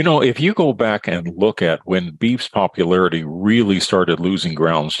 If you go back and look at when beef's popularity really started losing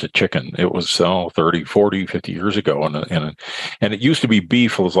grounds to chicken, it was 30, 40, 50 years ago. And it used to be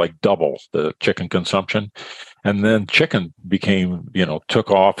beef was like double the chicken consumption. And then chicken became,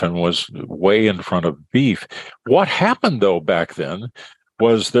 took off and was way in front of beef. What happened, though, back then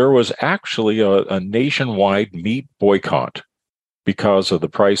was there was actually a nationwide meat boycott because of the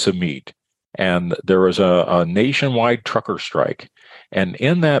price of meat. And there was a nationwide trucker strike. And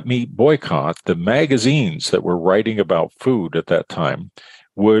in that meat boycott, the magazines that were writing about food at that time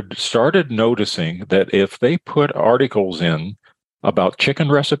started noticing that if they put articles in about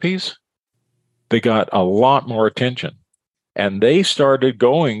chicken recipes, they got a lot more attention. And they started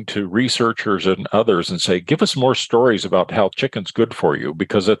going to researchers and others and say, give us more stories about how chicken's good for you.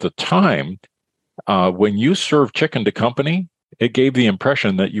 Because at the time, when you served chicken to company, it gave the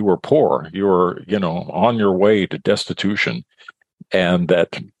impression that you were poor. You were, on your way to destitution. And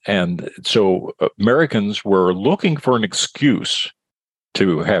so Americans were looking for an excuse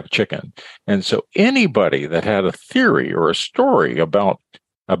to have chicken. And so anybody that had a theory or a story about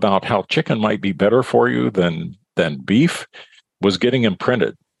how chicken might be better for you than beef was getting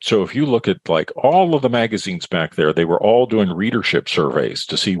imprinted. So if you look at like all of the magazines back there, they were all doing readership surveys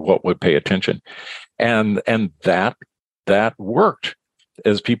to see what would pay attention. And that worked,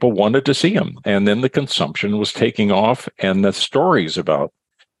 as people wanted to see them. And then the consumption was taking off and the stories about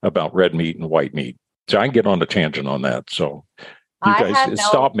red meat and white meat. So I can get on a tangent on that. So you guys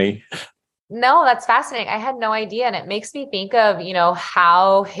stop me. No, that's fascinating. I had no idea. And it makes me think of,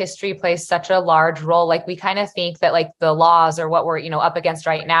 how history plays such a large role. Like we kind of think that like the laws or what we're, up against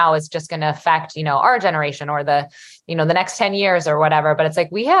right now is just going to affect, our generation or the next 10 years or whatever. But it's like,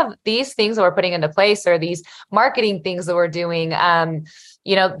 we have these things that we're putting into place or these marketing things that we're doing,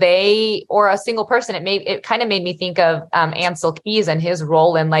 or a single person, it kind of made me think of Ancel Keys and his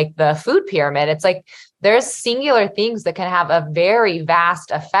role in like the food pyramid. It's like, there's singular things that can have a very vast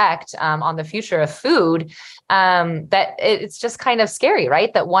effect on the future of food that it's just kind of scary,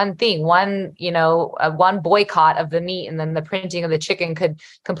 right? That one thing, one boycott of the meat and then the printing of the chicken could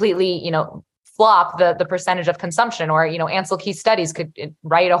completely, flop the percentage of consumption or, Ancel Keys studies could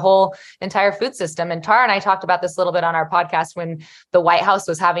write a whole entire food system. And Tara and I talked about this a little bit on our podcast when the White House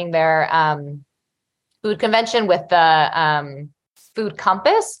was having their food convention with the Food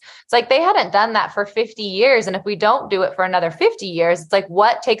Compass. It's like they hadn't done that for 50 years. And if we don't do it for another 50 years, it's like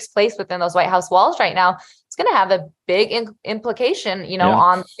what takes place within those White House walls right now, it's going to have a big implication,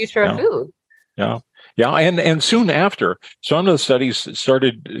 on the future of food. Yeah. Yeah, and soon after, some of the studies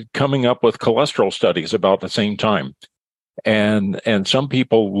started coming up with cholesterol studies about the same time. And some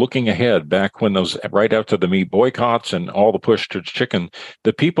people looking ahead back when those right after the meat boycotts and all the push to chicken,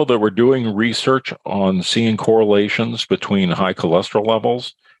 the people that were doing research on seeing correlations between high cholesterol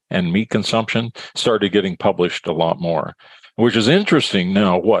levels and meat consumption started getting published a lot more, which is interesting.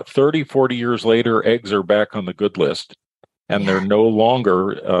 Now, 30, 40 years later, eggs are back on the good list, and they're no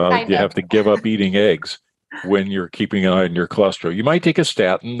longer, you have to give up eating eggs when you're keeping an eye on your cholesterol. You might take a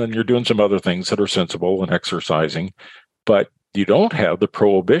statin and you're doing some other things that are sensible and exercising, but you don't have the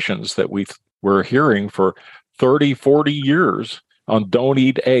prohibitions that we're hearing for 30, 40 years on don't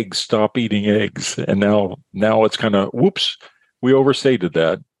eat eggs, stop eating eggs. And now it's kind of, whoops, we overstated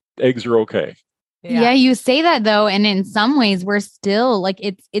that. Eggs are okay. Yeah, you say that though. And in some ways we're still like,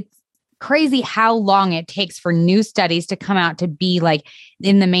 it's crazy how long it takes for new studies to come out to be like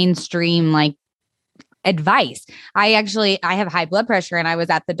in the mainstream, like advice. I have high blood pressure, and I was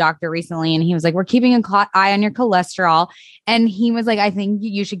at the doctor recently, and he was like, we're keeping an eye on your cholesterol. And he was like, I think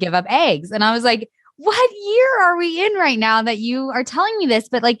you should give up eggs. And I was like, what year are we in right now that you are telling me this?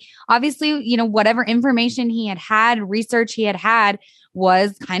 But like, obviously, whatever information he had, research he had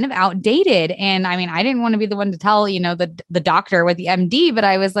was kind of outdated. And I mean, I didn't want to be the one to tell, the doctor with the MD, but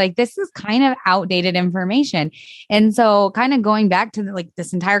I was like, this is kind of outdated information. And so kind of going back to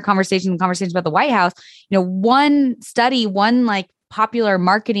this entire conversation about the White House, one study, one like popular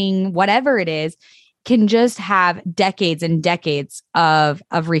marketing, whatever it is, can just have decades and decades of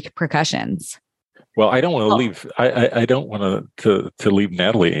repercussions. Well, I don't want to leave. I don't want to leave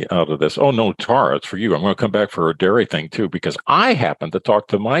Natalie out of this. Oh no, Tara, it's for you. I'm going to come back for a dairy thing too, because I happened to talk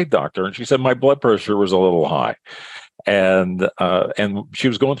to my doctor, and she said my blood pressure was a little high, and she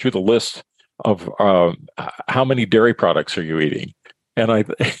was going through the list of how many dairy products are you eating, and I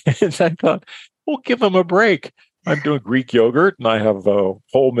thought, well, give them a break. I'm doing Greek yogurt, and I have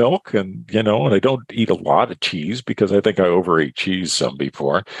whole milk, and and I don't eat a lot of cheese because I think I overate cheese some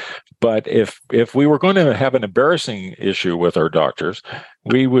before. But if we were going to have an embarrassing issue with our doctors,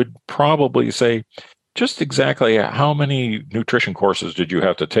 we would probably say, just exactly how many nutrition courses did you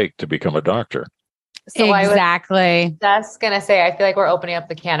have to take to become a doctor? So exactly. I was just going to say, I feel like we're opening up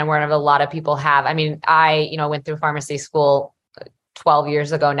the can of worms a lot of people have. I mean, I went through pharmacy school 12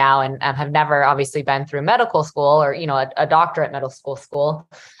 years ago now, and have never obviously been through medical school or, a doctorate medical school.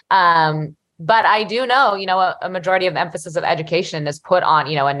 But I do know, a majority of emphasis of education is put on,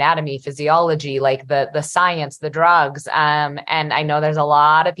 anatomy, physiology, like the science, the drugs. And I know there's a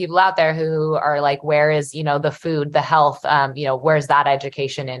lot of people out there who are like, where is, the food, the health, where's that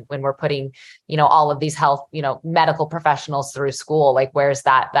education in when we're putting, all of these health, medical professionals through school, like where's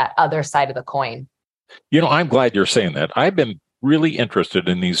that other side of the coin? I'm glad you're saying that. I've been really interested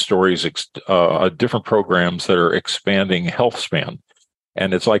in these stories, different programs that are expanding health span.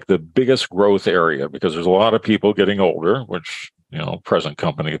 And it's like the biggest growth area because there's a lot of people getting older, which, present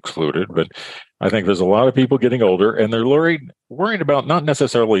company excluded. But I think there's a lot of people getting older, and they're worried about not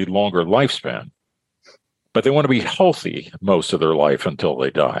necessarily longer lifespan, but they want to be healthy most of their life until they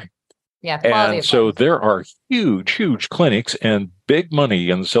die. Yeah. And so there are huge, huge clinics and big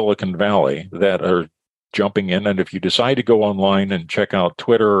money in Silicon Valley that are jumping in. And if you decide to go online and check out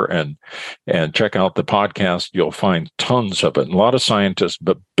Twitter and check out the podcast, you'll find tons of it. And a lot of scientists,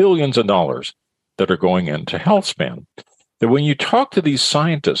 but billions of dollars that are going into health span. That when you talk to these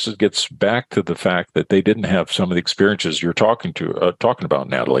scientists, it gets back to the fact that they didn't have some of the experiences you're talking about,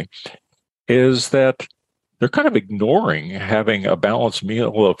 Natalie, is that they're kind of ignoring having a balanced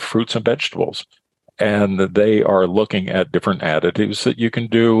meal of fruits and vegetables. And they are looking at different additives that you can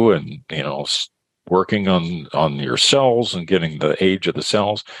do and, working on your cells and getting the age of the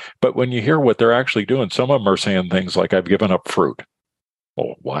cells. But when you hear what they're actually doing, some of them are saying things like, I've given up fruit.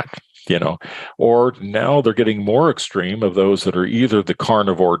 Well, what? Or now they're getting more extreme of those that are either the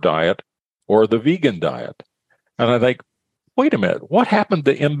carnivore diet or the vegan diet. And I think, wait a minute, what happened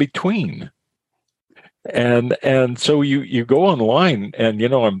to in between? And so you go online and,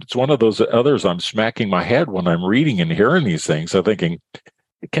 it's one of those others I'm smacking my head when I'm reading and hearing these things. I'm thinking,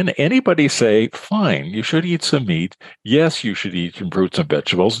 can anybody say, fine, you should eat some meat. Yes, you should eat some fruits and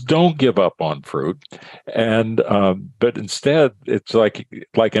vegetables. Don't give up on fruit. And but instead, it's like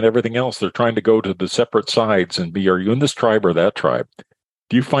in everything else, they're trying to go to the separate sides and are you in this tribe or that tribe?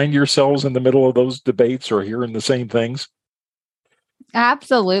 Do you find yourselves in the middle of those debates or hearing the same things?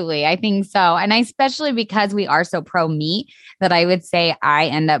 Absolutely. I think so. And especially because we are so pro meat that I would say I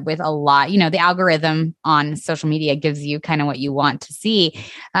end up with a lot, the algorithm on social media gives you kind of what you want to see.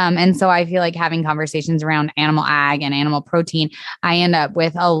 And so I feel like having conversations around animal ag and animal protein, I end up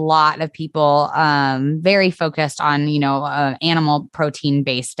with a lot of people very focused on, animal protein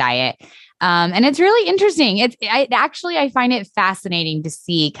based diet. And it's really interesting. I find it fascinating to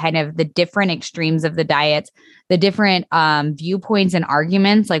see kind of the different extremes of the diets, the different viewpoints and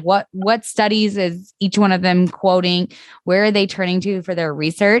arguments. Like what studies is each one of them quoting? Where are they turning to for their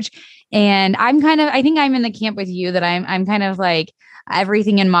research? And I think I'm in the camp with you that I'm kind of like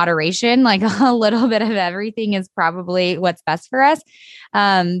everything in moderation. Like a little bit of everything is probably what's best for us.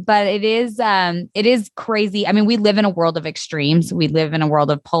 But it is crazy. I mean, we live in a world of extremes. We live in a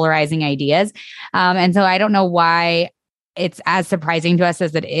world of polarizing ideas. And so I don't know why it's as surprising to us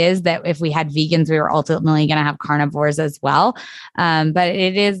as it is that if we had vegans, we were ultimately going to have carnivores as well. But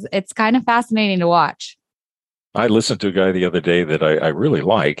it's kind of fascinating to watch. I listened to a guy the other day that I really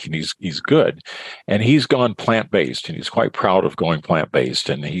like, and he's good, and he's gone plant-based, and he's quite proud of going plant-based.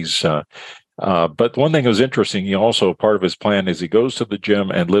 And but one thing that was interesting, he also, part of his plan is he goes to the gym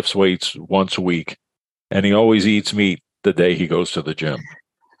and lifts weights once a week, and he always eats meat the day he goes to the gym.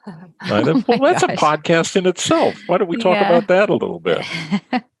 I thought, well, that's a podcast in itself. Why don't we talk about that a little bit?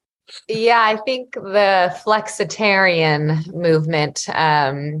 Yeah, I think the flexitarian movement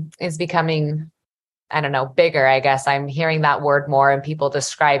is becoming, I don't know, bigger, I guess. I'm hearing that word more and people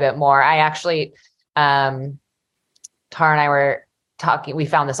describe it more. I actually, Tara and I were talking, we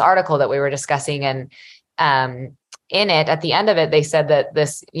found this article that we were discussing, and in it, at the end of it, they said that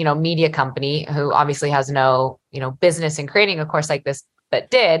this, media company, who obviously has no, business in creating a course like this, but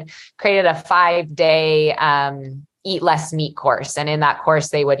created a 5-day eat less meat course. And in that course,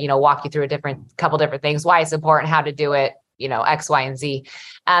 they would, walk you through couple different things, why it's important, how to do it, X, Y, and Z.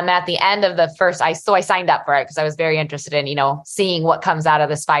 At the end of the first, I signed up for it because I was very interested in, seeing what comes out of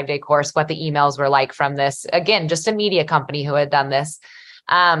this 5-day course, what the emails were like from this, again, just a media company who had done this.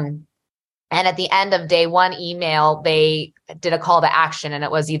 And at the end of day 1 email, they did a call to action, and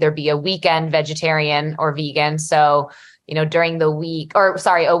it was either be a weekend vegetarian or vegan. So, during the week,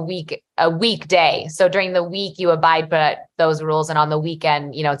 a weekday. So during the week you abide by those rules. And on the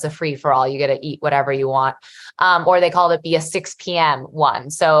weekend, it's a free for all. You get to eat whatever you want. Or they called it be a 6 p.m. one.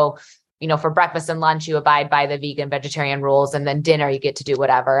 So, for breakfast and lunch, you abide by the vegan vegetarian rules, and then dinner, you get to do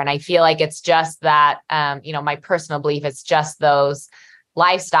whatever. And I feel like it's just that, my personal belief, it's just those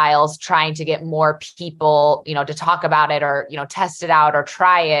lifestyles trying to get more people, to talk about it or, test it out or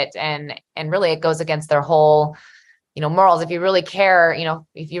try it. And really it goes against their whole, morals. If you really care,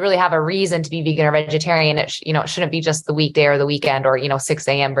 if you really have a reason to be vegan or vegetarian, it shouldn't be just the weekday or the weekend or, 6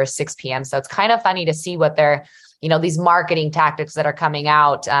 a.m. versus 6 p.m. So it's kind of funny to see what they're, these marketing tactics that are coming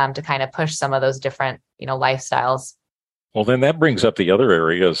out to kind of push some of those different, lifestyles. Well, then that brings up the other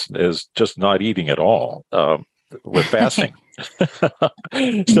areas is just not eating at all with fasting.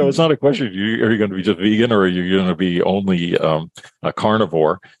 So it's not a question, are you going to be just vegan or are you going to be only a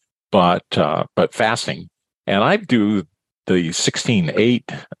carnivore, but fasting. And I do the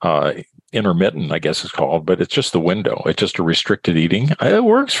 16-8 intermittent, I guess it's called, but it's just the window. It's just a restricted eating. It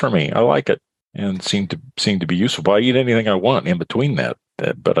works for me. I like it and seem to be useful. I eat anything I want in between that,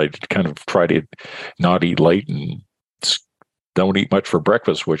 but I kind of try to not eat late and don't eat much for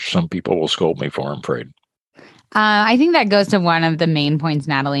breakfast, which some people will scold me for, I'm afraid. I think that goes to one of the main points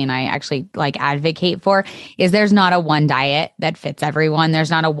Natalie and I actually advocate for is there's not a one diet that fits everyone. There's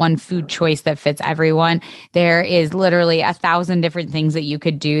not a one food choice that fits everyone. There is literally 1,000 different things that you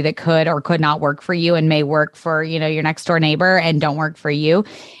could do that could or could not work for you and may work for, your next door neighbor and don't work for you.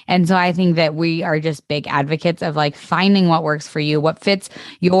 And so I think that we are just big advocates of finding what works for you, what fits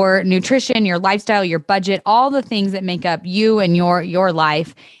your nutrition, your lifestyle, your budget, all the things that make up you and your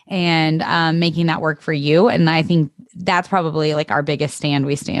life, and making that work for you. And I think that's probably our biggest stand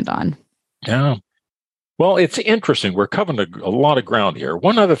we stand on. Yeah. Well, it's interesting. We're covering a lot of ground here.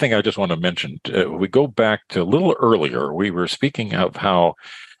 One other thing I just want to mention, we go back to a little earlier. We were speaking of how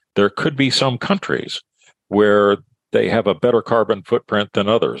there could be some countries where they have a better carbon footprint than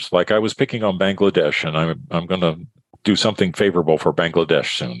others. Like I was picking on Bangladesh, and I'm going to do something favorable for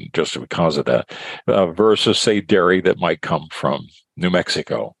Bangladesh soon, just because of that, versus say dairy that might come from New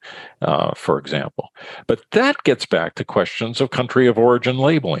Mexico, for example. But that gets back to questions of country of origin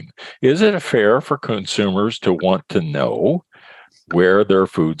labeling. Is it fair for consumers to want to know where their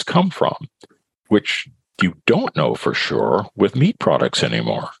foods come from, which you don't know for sure with meat products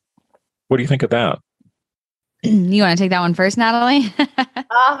anymore? What do you think of that? You want to take that one first, Natalie?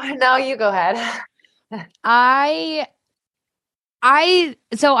 Oh, no, you go ahead. I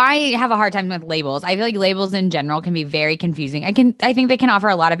So I have a hard time with labels. I feel like labels in general can be very confusing. I think they can offer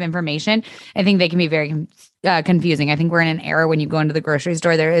a lot of information. I think they can be very confusing. I think we're in an era when you go into the grocery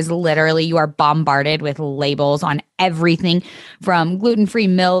store, there is literally, you are bombarded with labels on everything from gluten-free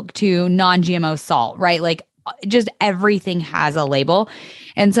milk to non-GMO salt, right? Like just everything has a label.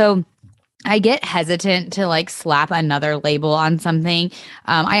 And so I get hesitant to like slap another label on something.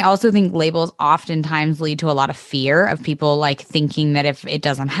 I also think labels oftentimes lead to a lot of fear of people like thinking that if it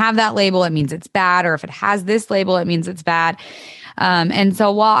doesn't have that label, it means it's bad, or if it has this label, it means it's bad. And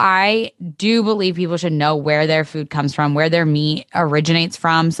so while I do believe people should know where their food comes from, where their meat originates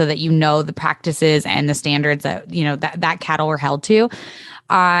from, so that you know the practices and the standards that, you know, that cattle were held to,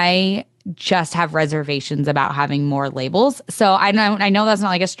 I just have reservations about having more labels. So I know that's not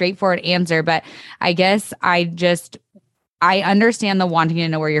like a straightforward answer, but I guess I understand the wanting to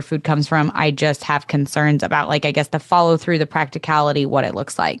know where your food comes from. I just have concerns about, like, I guess the follow through, the practicality, what it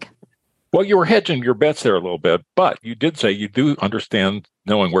looks like. Well, you were hedging your bets there a little bit, but you did say you do understand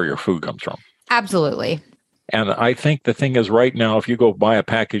knowing where your food comes from. Absolutely. And I think the thing is, right now, if you go buy a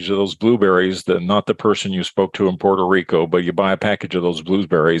package of those blueberries, not the person you spoke to in Puerto Rico, but you buy a package of those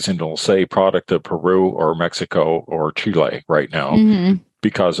blueberries and it'll say product of Peru or Mexico or Chile right now. Mm-hmm.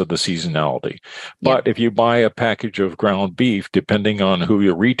 Because of the seasonality. But if you buy a package of ground beef, depending on who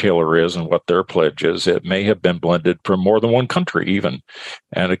your retailer is and what their pledge is, it may have been blended from more than one country even.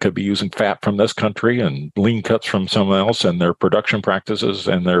 And it could be using fat from this country and lean cuts from someone else, and their production practices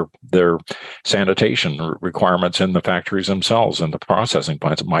and their sanitation requirements in the factories themselves and the processing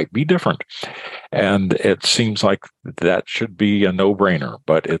plants might be different. And it seems like that should be a no-brainer,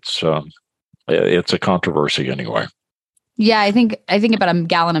 but it's a controversy anyway. Yeah, I think about a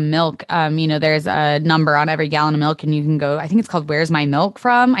gallon of milk. There's a number on every gallon of milk, and you can go, I think it's called "Where's My Milk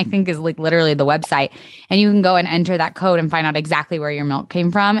From?" I think is like literally the website, and you can go and enter that code and find out exactly where your milk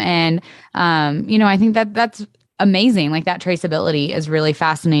came from. And I think that's amazing. Like that traceability is really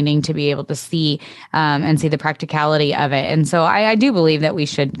fascinating to be able to see and see the practicality of it. And so I do believe that we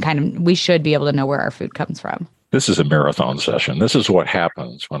should be able to know where our food comes from. This is a marathon session. This is what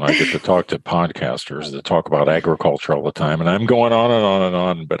happens when I get to talk to podcasters that talk about agriculture all the time. And I'm going on and on and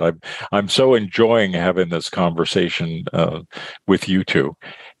on, but I'm so enjoying having this conversation with you two.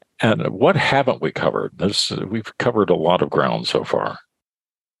 And what haven't we covered? We've covered a lot of ground so far.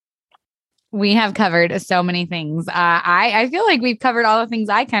 We have covered so many things. I feel like we've covered all the things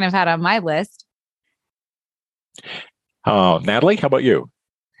I kind of had on my list. Natalie, how about you?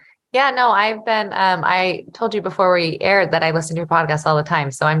 Yeah, no, I've been, I told you before we aired that I listen to your podcast all the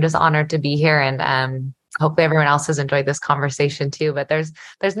time. So I'm just honored to be here, and hopefully everyone else has enjoyed this conversation too. But there's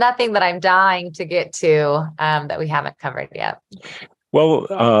nothing that I'm dying to get to that we haven't covered yet. Well,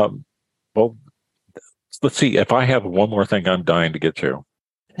 let's see. If I have one more thing I'm dying to get to.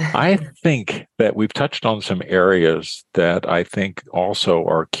 I think that we've touched on some areas that I think also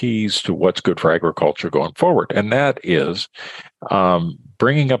are keys to what's good for agriculture going forward. And that is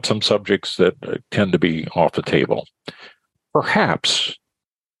bringing up some subjects that tend to be off the table. Perhaps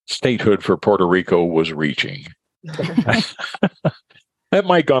statehood for Puerto Rico was reaching. That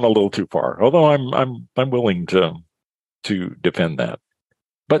might have gone a little too far, although I'm willing to defend that.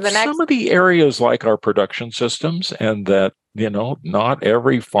 But some of the areas like our production systems, and that, not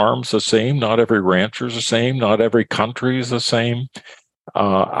every farm's the same, not every rancher's the same, not every country is the same.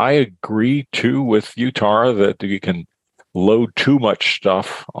 I agree too with you, Tara, that you can load too much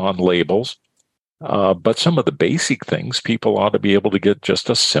stuff on labels. But some of the basic things, people ought to be able to get just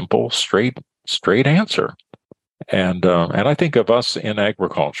a simple, straight answer. And I think of us in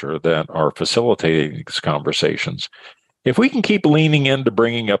agriculture that are facilitating these conversations. If we can keep leaning into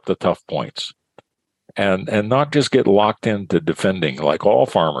bringing up the tough points and not just get locked into defending, like all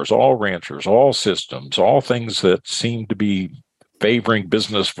farmers, all ranchers, all systems, all things that seem to be favoring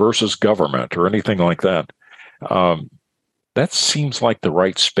business versus government or anything like that, that seems like the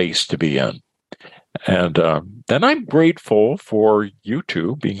right space to be in. And then I'm grateful for you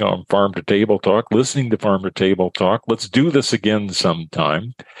two being on Farm to Table Talk, listening to Farm to Table Talk. Let's do this again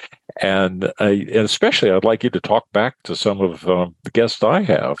sometime. And especially, I'd like you to talk back to some of the guests I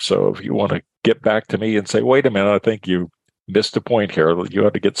have. So if you want to get back to me and say, wait a minute, I think you missed a point here. You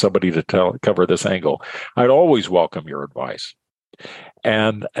had to get somebody to cover this angle. I'd always welcome your advice.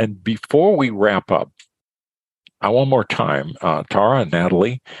 And before we wrap up, one more time, Tara and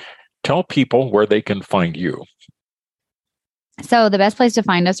Natalie, tell people where they can find you. So the best place to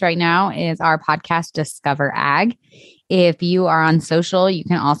find us right now is our podcast, Discover Ag. If you are on social, you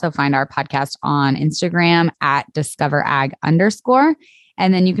can also find our podcast on Instagram at discoverag_.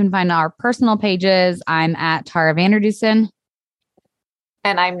 And then you can find our personal pages. I'm at Tara Vanderdusen.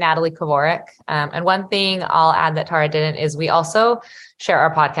 And I'm Natalie Kavorik. And one thing I'll add that Tara didn't is we also share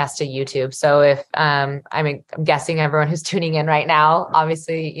our podcast to YouTube. So if I'm guessing everyone who's tuning in right now,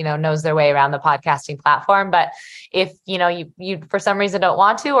 obviously, knows their way around the podcasting platform. But if, you for some reason don't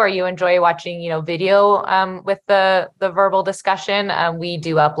want to, or you enjoy watching, video with the verbal discussion, we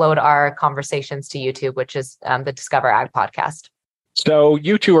do upload our conversations to YouTube, which is the Discover Ag podcast. So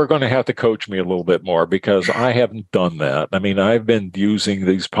you two are going to have to coach me a little bit more because I haven't done that. I mean, I've been using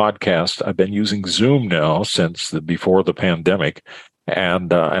these podcasts. I've been using Zoom now since before the pandemic,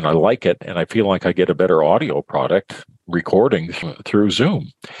 and I like it. And I feel like I get a better audio product recording through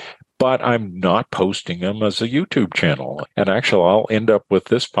Zoom. But I'm not posting them as a YouTube channel. And actually, I'll end up with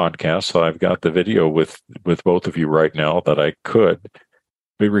this podcast. So I've got the video with both of you right now that I could.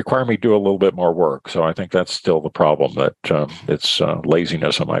 They require me to do a little bit more work. So I think that's still the problem, that it's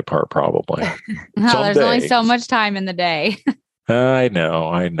laziness on my part, probably. There's only so much time in the day. I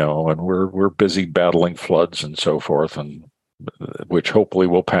know. And we're busy battling floods and so forth, and which hopefully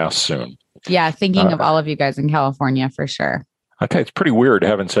will pass soon. Yeah, thinking of all of you guys in California for sure. Okay, it's pretty weird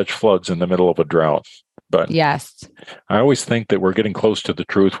having such floods in the middle of a drought. But yes, I always think that we're getting close to the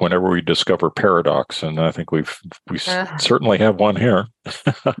truth whenever we discover paradox, and I think we certainly have one here.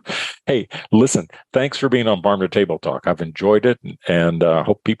 Hey, listen, thanks for being on Farm to Table Talk. I've enjoyed it, and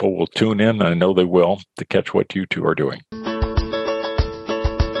hope people will tune in. I know they will, to catch what you two are doing.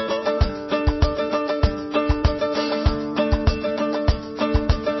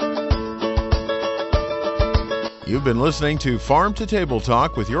 You've been listening to Farm to Table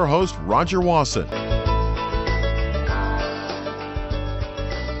Talk with your host, Roger Wasson.